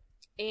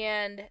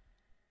 And,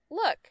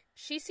 look,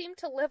 she seemed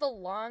to live a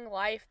long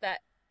life that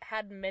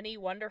had many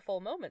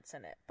wonderful moments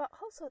in it. But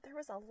also, there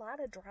was a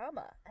lot of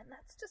drama, and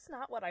that's just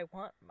not what I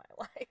want in my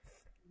life.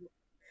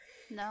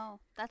 No,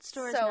 that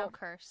story's now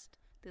cursed.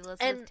 The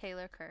Elizabeth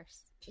Taylor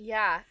curse.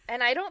 Yeah,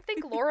 and I don't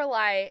think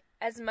Lorelai,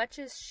 as much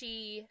as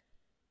she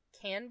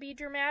can be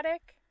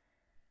dramatic,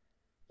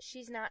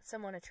 she's not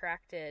someone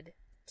attracted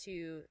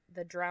to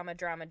the drama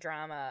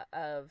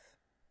of,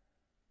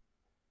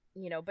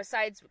 you know,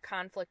 besides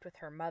conflict with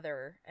her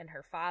mother and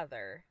her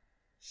father,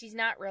 she's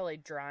not really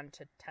drawn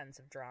to tons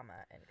of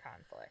drama and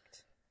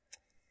conflict.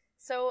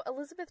 So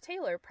Elizabeth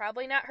Taylor,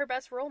 probably not her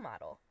best role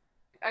model.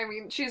 I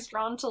mean, she's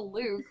drawn to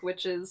Luke,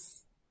 which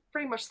is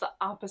pretty much the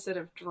opposite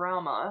of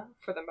drama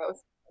for the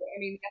most part. I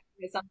mean,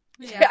 it's not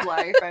his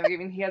life. I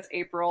mean, he has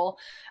April,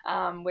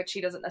 which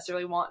he doesn't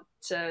necessarily want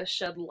to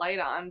shed light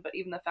on, but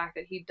even the fact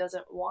that he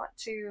doesn't want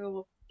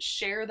to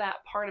share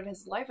that part of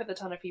his life with a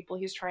ton of people,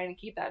 he's trying to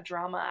keep that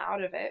drama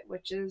out of it,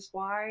 which is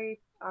why,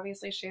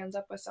 obviously, she ends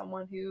up with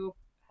someone who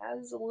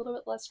has a little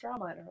bit less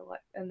drama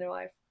in their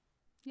life.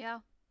 Yeah.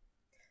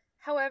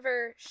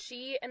 However,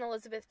 she and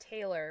Elizabeth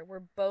Taylor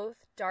were both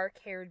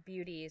dark-haired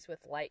beauties with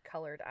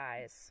light-colored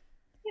eyes.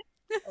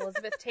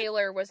 Elizabeth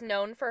Taylor was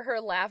known for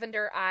her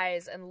lavender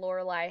eyes, and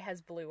Lorelai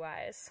has blue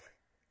eyes.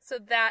 So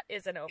that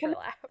is an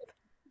overlap.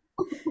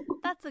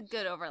 That's a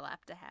good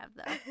overlap to have,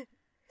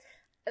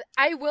 though.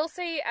 I will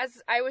say,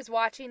 as I was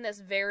watching this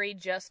very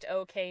just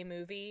okay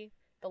movie,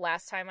 the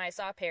last time I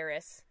saw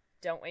Paris,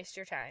 don't waste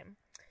your time,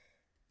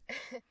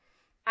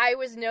 I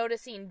was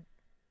noticing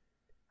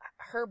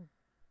her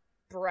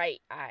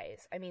bright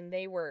eyes. I mean,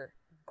 they were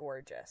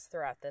gorgeous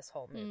throughout this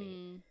whole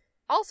movie.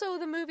 Also,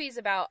 the movie's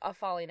about a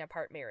falling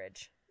apart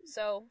marriage.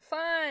 So,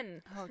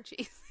 fun! Oh,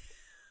 jeez.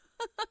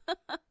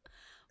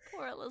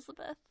 Poor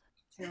Elizabeth.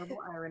 Terrible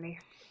irony.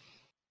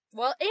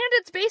 Well, and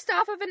it's based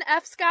off of an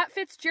F. Scott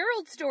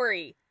Fitzgerald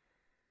story.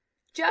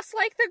 Just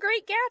like The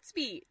Great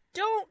Gatsby.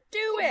 Don't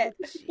do it!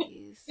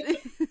 Jeez.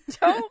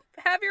 Don't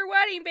have your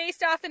wedding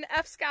based off an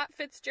F. Scott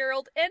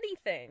Fitzgerald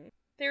anything.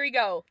 There you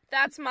go.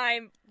 That's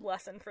my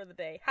lesson for the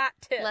day. Hot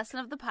tip. Lesson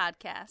of the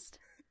podcast.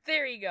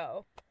 There you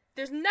go.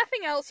 There's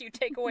nothing else you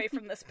take away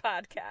from this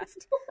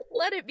podcast.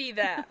 Let it be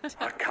that.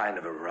 What kind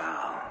of a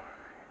row?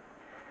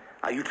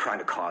 Are you trying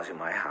to cause in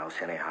my house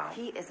anyhow?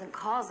 He isn't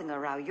causing a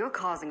row. You're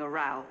causing a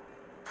row.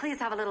 Please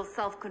have a little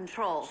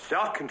self-control.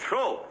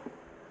 Self-control?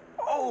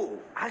 Oh,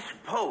 I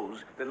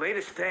suppose the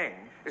latest thing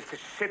is to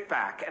sit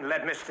back and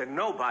let Mr.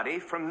 Nobody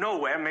from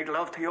nowhere make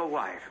love to your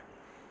wife.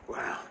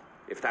 Well,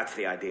 if that's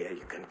the idea,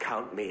 you can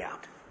count me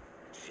out.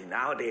 See,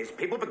 nowadays,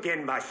 people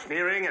begin by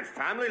sneering at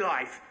family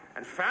life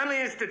and family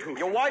institutions.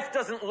 Your wife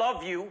doesn't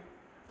love you.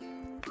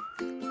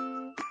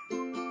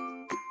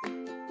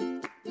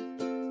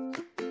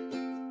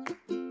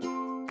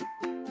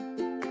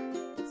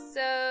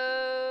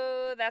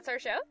 So, that's our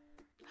show?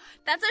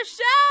 That's our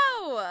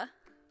show!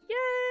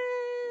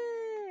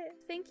 Yay!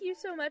 Thank you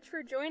so much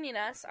for joining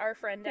us, our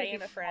friend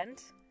Diana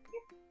friend.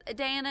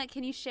 Diana,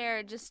 can you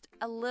share just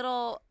a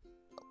little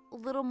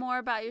more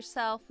about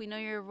yourself? We know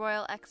you're a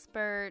royal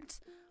expert.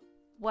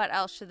 What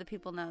else should the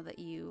people know that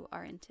you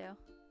are into?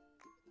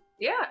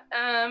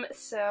 Yeah,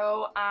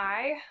 so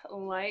I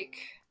like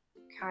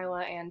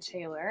Kyla and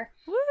Taylor.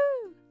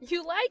 Woo!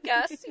 You like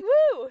us?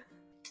 Woo!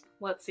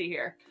 Let's see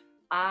here.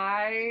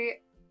 I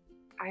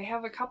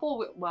have a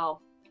couple,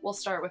 well, we'll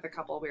start with a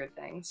couple of weird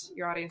things.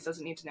 Your audience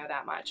doesn't need to know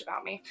that much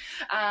about me.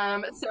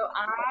 So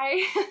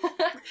I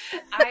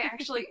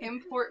actually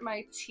import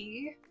my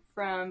tea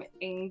from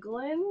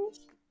England.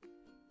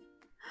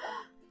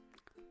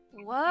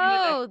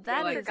 Whoa,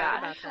 that is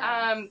that.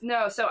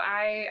 No, so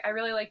I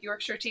really like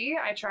Yorkshire tea.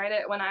 I tried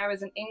it when I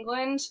was in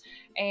England,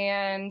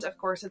 and of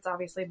course it's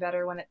obviously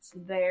better when it's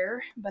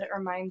there, but it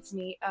reminds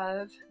me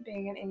of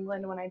being in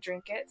England when I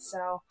drink it.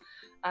 So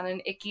on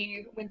an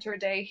icky winter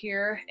day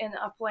here in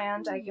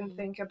Upland, I can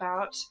think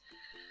about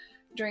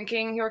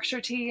drinking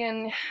Yorkshire tea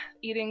and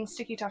eating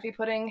sticky toffee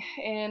pudding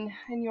in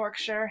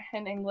Yorkshire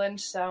in England.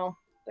 So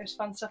there's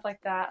fun stuff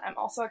like that. I'm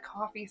also a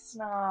coffee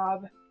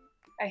snob.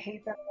 I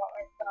hate that about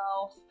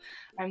myself.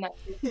 I'm that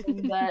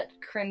person that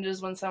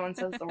cringes when someone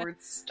says the word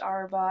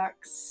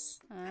Starbucks.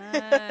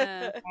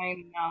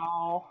 I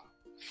know.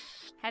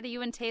 How do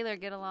you and Taylor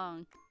get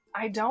along?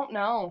 I don't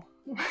know.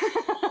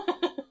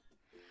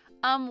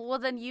 Well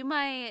then you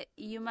might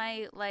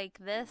like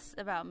this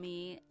about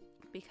me,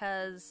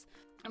 because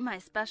my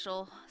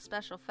special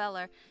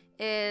feller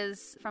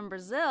is from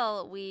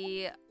Brazil.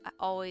 We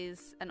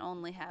always and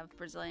only have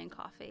Brazilian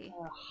coffee.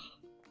 Ugh.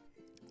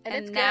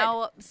 And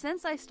now,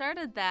 since I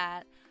started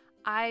that,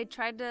 I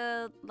tried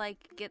to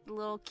get a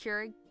little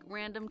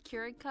random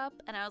Keurig cup,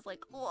 and I was like,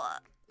 oh,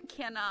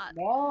 cannot.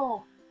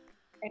 No,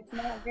 it's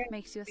not good.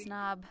 Makes you a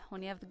snob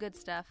when you have the good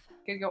stuff.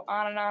 You could go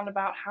on and on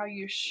about how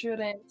you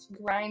shouldn't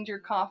grind your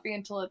coffee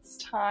until it's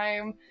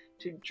time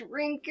to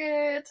drink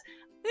it.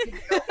 You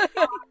could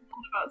go on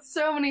about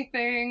so many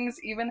things,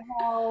 even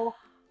how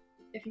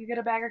if you get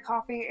a bag of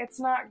coffee, it's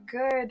not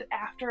good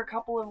after a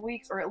couple of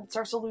weeks, or it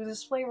starts to lose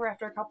its flavor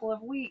after a couple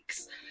of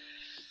weeks.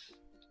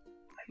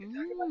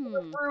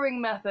 Brewing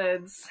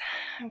methods.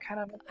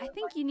 I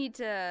think you need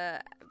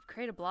to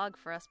create a blog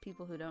for us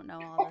people who don't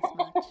know all this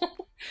much.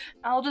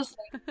 I'll just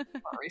link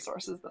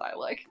resources that I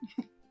like.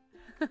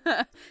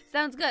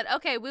 Sounds good.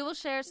 Okay, we will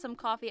share some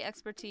coffee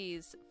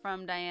expertise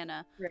from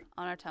Diana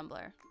on our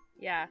Tumblr.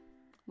 Yeah.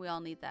 We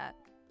all need that.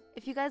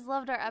 If you guys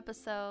loved our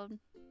episode,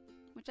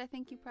 which I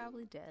think you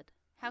probably did,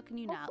 how can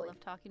you not love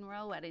talking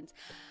royal weddings?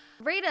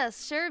 Rate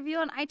us, share a review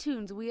on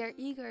iTunes. We are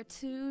eager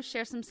to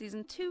share some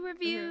season 2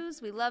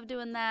 reviews. We love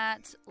doing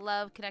that.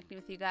 Love connecting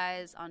with you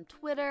guys on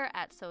Twitter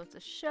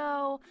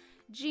 @SoIt'sAShow,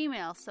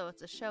 Gmail,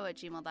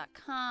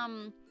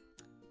 soitsashow@gmail.com.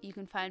 You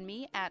can find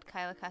me at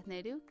Kyla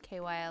Kathnedu,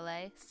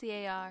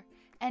 KYLACARNEIRO.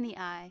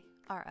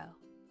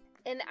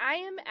 And I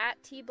am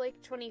at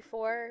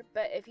tblake24,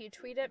 but if you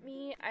tweet at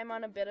me, I'm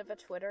on a bit of a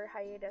Twitter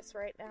hiatus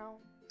right now.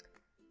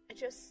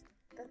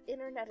 The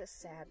internet is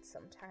sad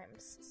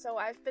sometimes. So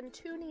I've been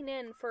tuning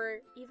in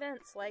for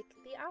events like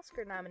the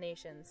Oscar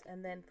nominations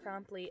and then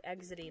promptly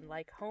exiting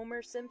like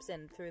Homer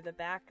Simpson through the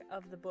back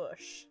of the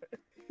bush.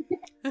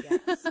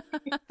 Yes.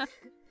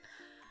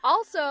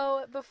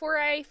 Also, before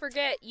I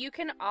forget, you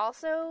can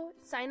also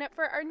sign up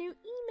for our new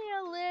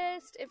email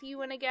list if you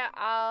want to get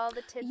all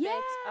the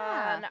tidbits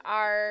on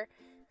our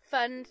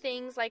fun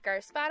things like our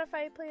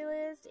Spotify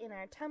playlist and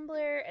our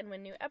Tumblr and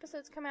when new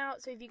episodes come out.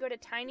 So if you go to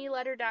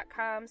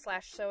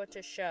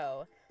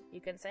tinyletter.com/show,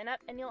 you can sign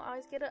up and you'll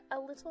always get a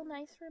little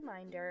nice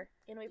reminder,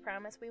 and we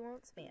promise we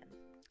won't spam.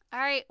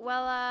 All right,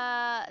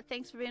 well,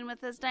 thanks for being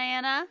with us,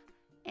 Diana,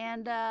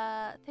 and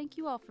thank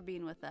you all for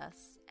being with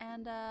us.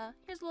 And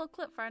here's a little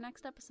clip for our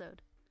next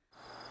episode. Do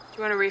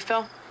you want a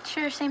refill?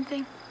 Sure, same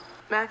thing.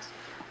 Max?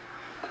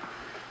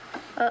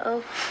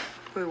 Uh-oh.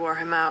 We wore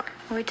him out.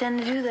 We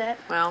tend to do that.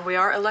 Well, we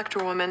are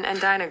Electra Woman and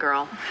Dyna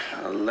Girl.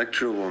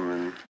 Electra Woman.